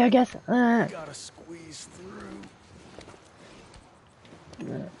go through here, I guess. Gotta squeeze through.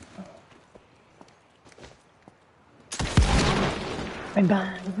 Bang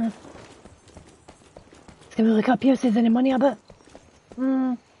bang. Let's give a look up here, see if there's any money up it.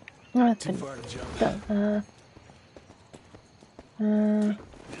 No, that's too far to jump.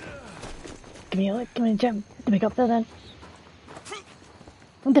 Give me a look, give me a jump. To pick up there then.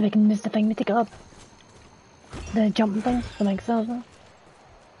 I wonder if I can use the thing to take it up. The jumping thing, the make cells.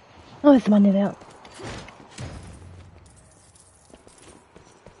 Oh, there's money there.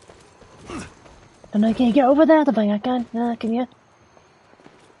 Don't know, can you get over there? I don't think I can. Nah, can you?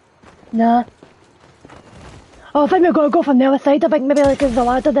 Nah. Oh, I think we've got to go from the other side. I think maybe like there's a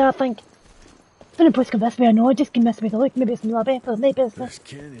ladder there, I think. I don't know if it's going this way or no, it just can miss me the look. Maybe it's in the lobby, but maybe it's this.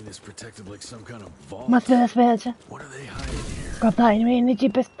 This canyon is protected like some kind of vault. Must be this way, actually. What are they hiding here? Grab that anyway, energy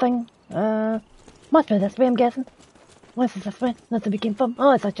boost thing. Must be this way, I'm guessing. Unless it's this way. That's where we came from.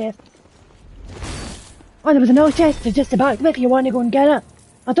 Oh, it's a chest. Oh, there was another chest. It's just the back if you want to go and get it.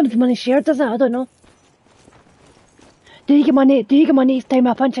 I don't know if the money's shared, does it? I don't know. Do you get money each time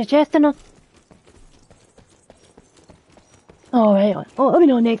I punch a chest in her? Alright, let me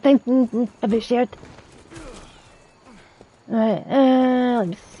know next time if it's shared. Right, let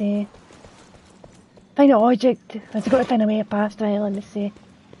me see. Find an object. I've got to find a way past, right, let me see.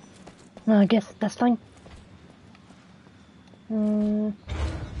 No, I guess this thing.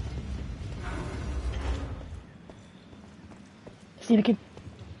 See if we can...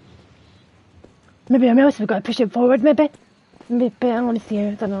 Maybe else we've got to push it forward, maybe? Maybe better, let me see,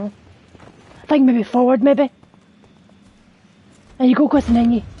 I don't know. I think maybe forward, maybe? And you go across and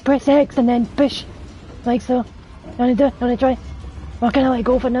then you press X and then push. Like so. You wanna do it? You wanna try? Or can I let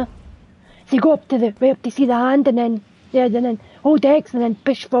go for now? So you go up to the, right up to see the hand and then, yeah, and then hold X and then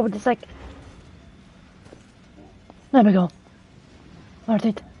push forward a sec. There we go.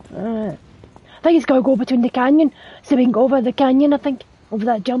 Alright. I think it's gotta go between the canyon, so we can go over the canyon, I think. Over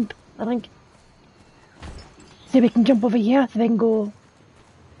that jump, I think. So we can jump over here, so we can go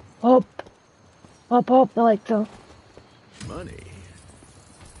up, like so. Money.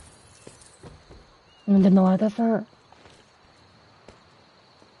 I didn't know how that's that.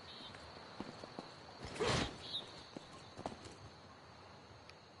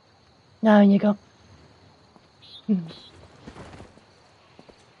 Now you go. It's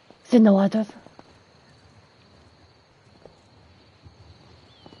in the ladders.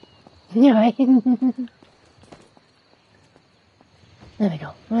 Yeah, right. There we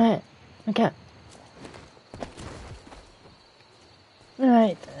go. Right. Okay.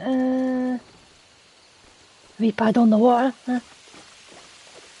 Right. We pad on the water.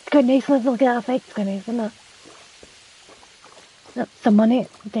 It's quite nice. Let's look at that effect. It's quite nice, isn't it? Yep, some money.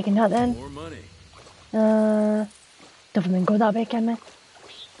 I'm taking that then. More money. Don't even go that way, can we?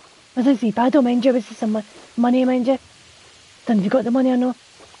 I think see, I don't mind you. This is some money, mind you. Don't know if you got the money or no.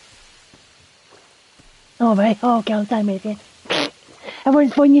 Oh, right. Oh, okay, I'll time it again.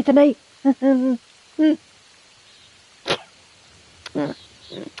 Everyone's phoning you tonight.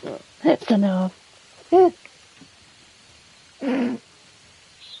 It's enough.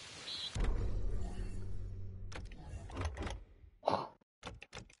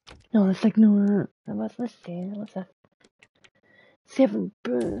 No, it's like no. Let's see. What's that? Seven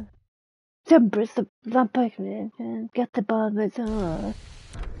Bruce the vampire man. Get the ball, but let's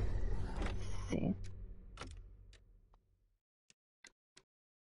see.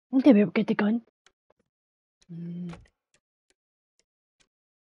 Okay, we'll get the gun.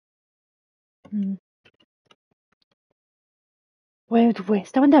 Wild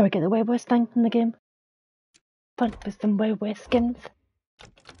West. I wonder how we get the Wild West thing in the game. Fun with some Wild West skins.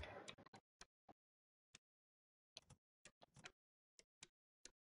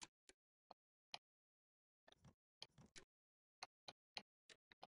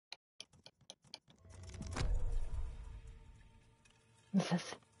 What's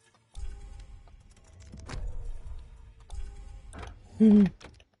this?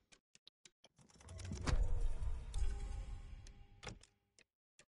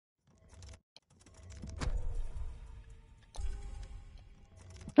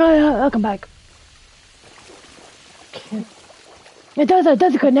 Oh yeah, I'll come back. Okay. It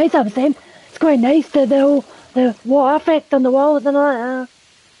does quite nice, I was saying. It's quite nice, the water effect on the walls and all that.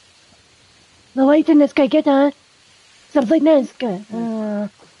 The lighting is quite good, huh? Something nice, good.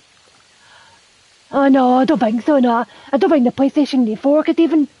 Oh no, I don't think so, no. I don't think the PlayStation 4 could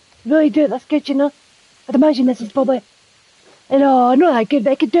even really do it this good, you know. I'd imagine this is probably, not that good,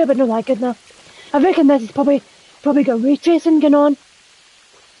 but it could do it, but not that good, no. I reckon this is probably got ray tracing going on.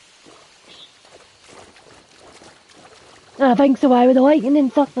 I think so, with the lighting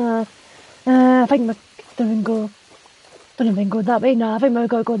and stuff. I think we don't even go that way. No, I think we've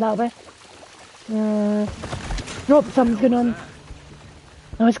got to go that way. Nope, something's going on.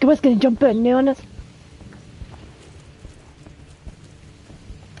 I was going to jump out and nail on us.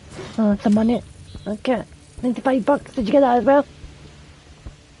 Oh, some money. Okay, $95. Did you get that as well?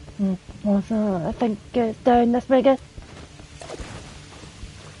 Also, I think it's down this way, I guess.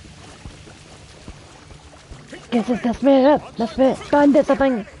 Guess it's this way, up, this way. Bandits, I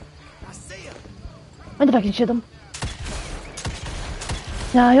think. I wonder if I can shoot them.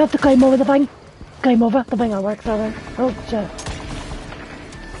 Nah, you have to climb over the thing. Climb over, the thing that works, alright. Oh, shit.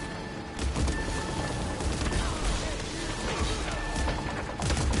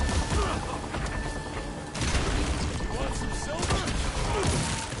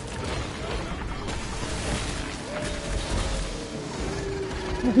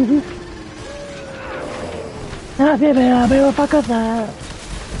 Ah, baby, fuck off that.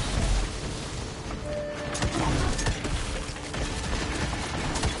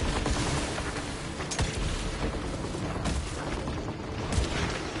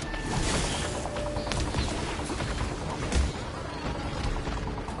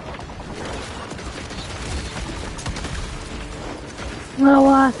 Oh,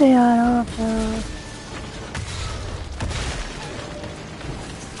 I see.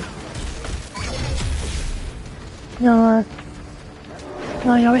 No,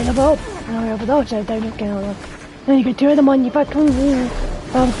 you're right about. No, you're about to down again. Then you can tear them on your back.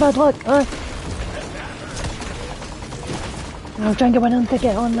 Bad luck. I'll try and get one of them to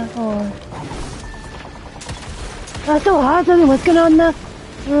get on there. Oh. That's so hard. I don't know what's going on there.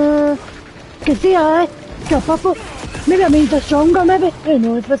 You can see it's got purple. Maybe that means they're stronger, maybe? Who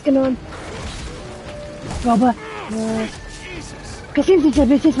knows what's going on? Probably. Because it seems to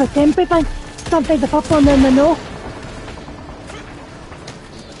be just a temporary thing. Sometimes the purple and then the no.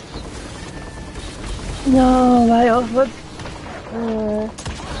 No, right off.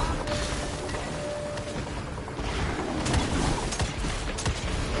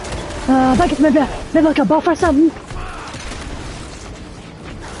 I think it's maybe like a buff or something.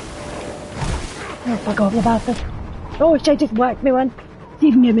 Oh, fuck off, you bastard. Oh, shit, just whacked me one. See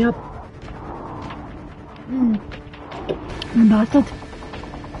if you can get me up. Bastard.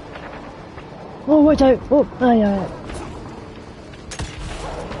 Oh, watch out. Oh, yeah.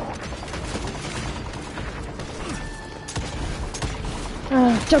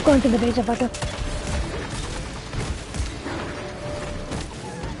 Jump going to the base, fucker.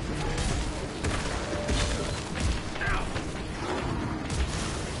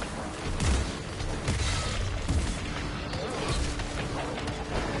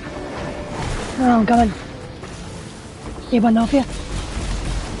 Oh, I'm coming. You one off here.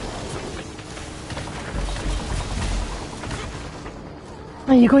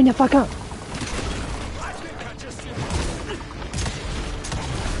 Oh, you're going to fuck up.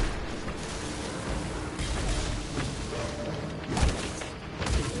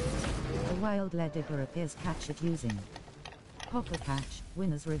 Wild Lediger appears catch it using. Hopper catch,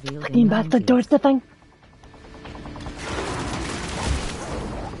 winners revealed in You bastard towards the thing.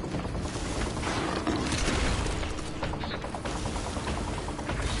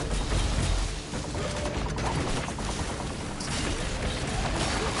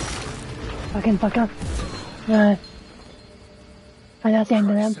 Fucking fuck up. And that's the end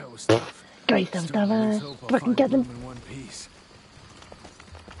of them. Great stuff, fucking get them.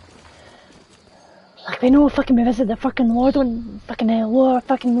 Like, they know fucking we visit the fucking Lord on fucking lower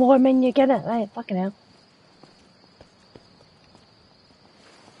fucking lore menu, get it? Right, fucking hell.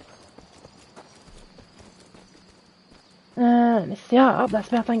 Let me see, up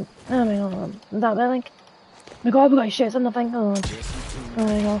this way, I think. Oh my god, is that way, I think? We got shit on the thing, hold on. There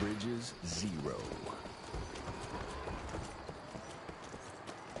we go. Bridges 0.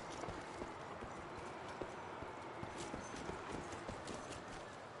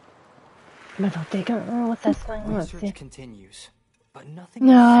 I'll take it. Oh, what's this thing? Let's see. Research continues, but nothing.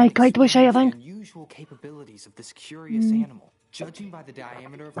 No, I quite wish I had the unusual capabilities of this curious animal. Judging by the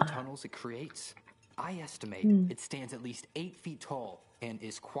diameter of the tunnels it creates, I estimate it stands at least 8 feet tall and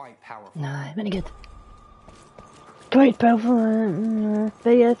is quite powerful. No, very good. Quite powerful.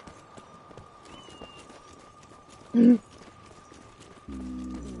 Very good.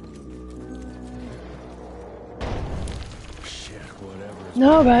 Shit, whatever.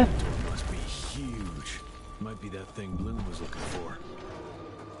 No, bro. Must be huge. Might be that thing Bloom was looking for.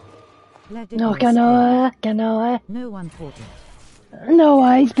 No, can I? No one fought it. No,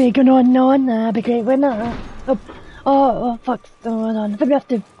 he's big and unknown. That'd be great, wouldn't it? Oh, fuck. Hold on. I think we have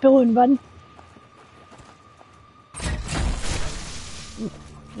to pull and run.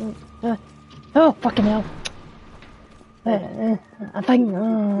 Oh, fucking hell. I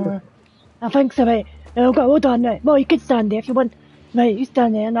think so, right. Hold on, right. Well, you can stand there if you want. Right, you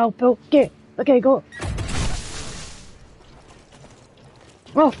stand there and I'll pull. Okay, go.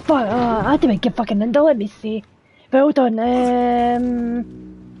 Oh, fuck. I had to make it fucking window, let me see. But hold on, I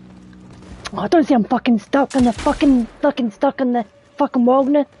don't see I'm fucking stuck on the fucking stuck on the fucking wall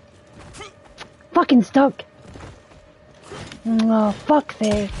now. Fucking stuck. Oh, fuck's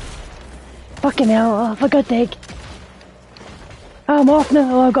sake. Fucking hell, oh, for God's sake. Oh, I'm off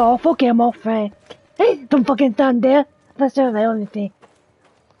now. Oh, I got off. Okay, I'm off, right. Hey, don't fucking stand there. That's just right, let me see.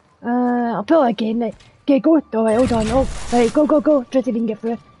 I'll pull it again, right. Okay, go. Alright, hold on. Oh, right, go. Try to even get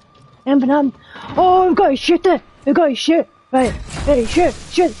through. Anything. Oh, we've got to shoot it. We've got to shoot. Right, ready, shoot.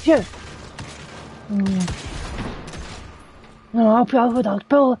 No, I'll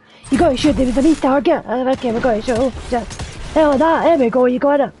pull. You got to shoot. There was a wee target. Okay, we got to shoot. Oh, shit. Hell of that. There we go. You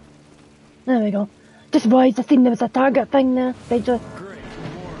got it. There we go. Just realised I seen there was a target thing there.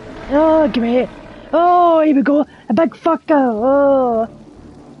 Oh, great. Oh, here we go. A big fucker. Oh.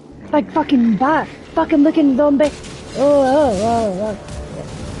 Big fucking bat. Fucking looking zombie. Oh.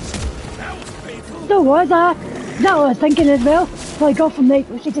 So was that? That what I was thinking as well. I go from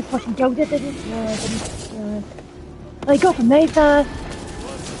Nathan. She just fucking killed it, didn't it? No, I didn't. I go from Nathan.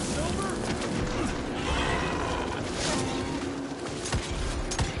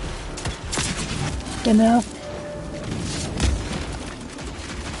 Genau.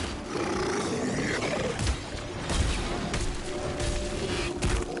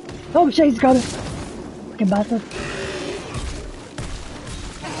 Oh shit, he's got it. Fucking bastard.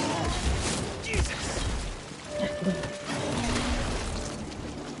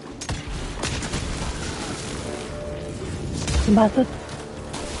 Fucking bastard.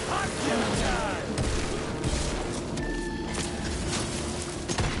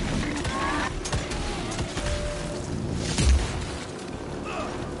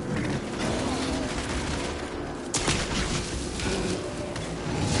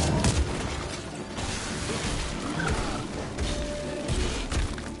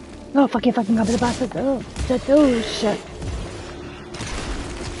 Oh, fucking up with the bastard. Oh, shit. Oh, shit.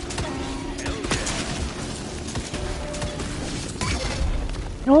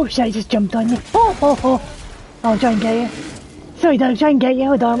 Oh, shit, he just jumped on you. Oh. I'll try and get you. Sorry, I'll try and get you.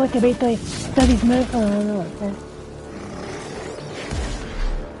 Hold on, look at me. Does his move? Oh, no, okay.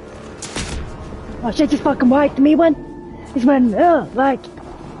 Oh, shit, just fucking wiped me one. He's went, oh, like.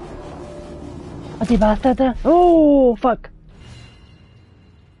 What's the bastard there? Oh, fuck.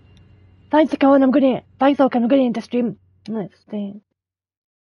 Thanks for calling, I'm gonna end the stream. Let's stay.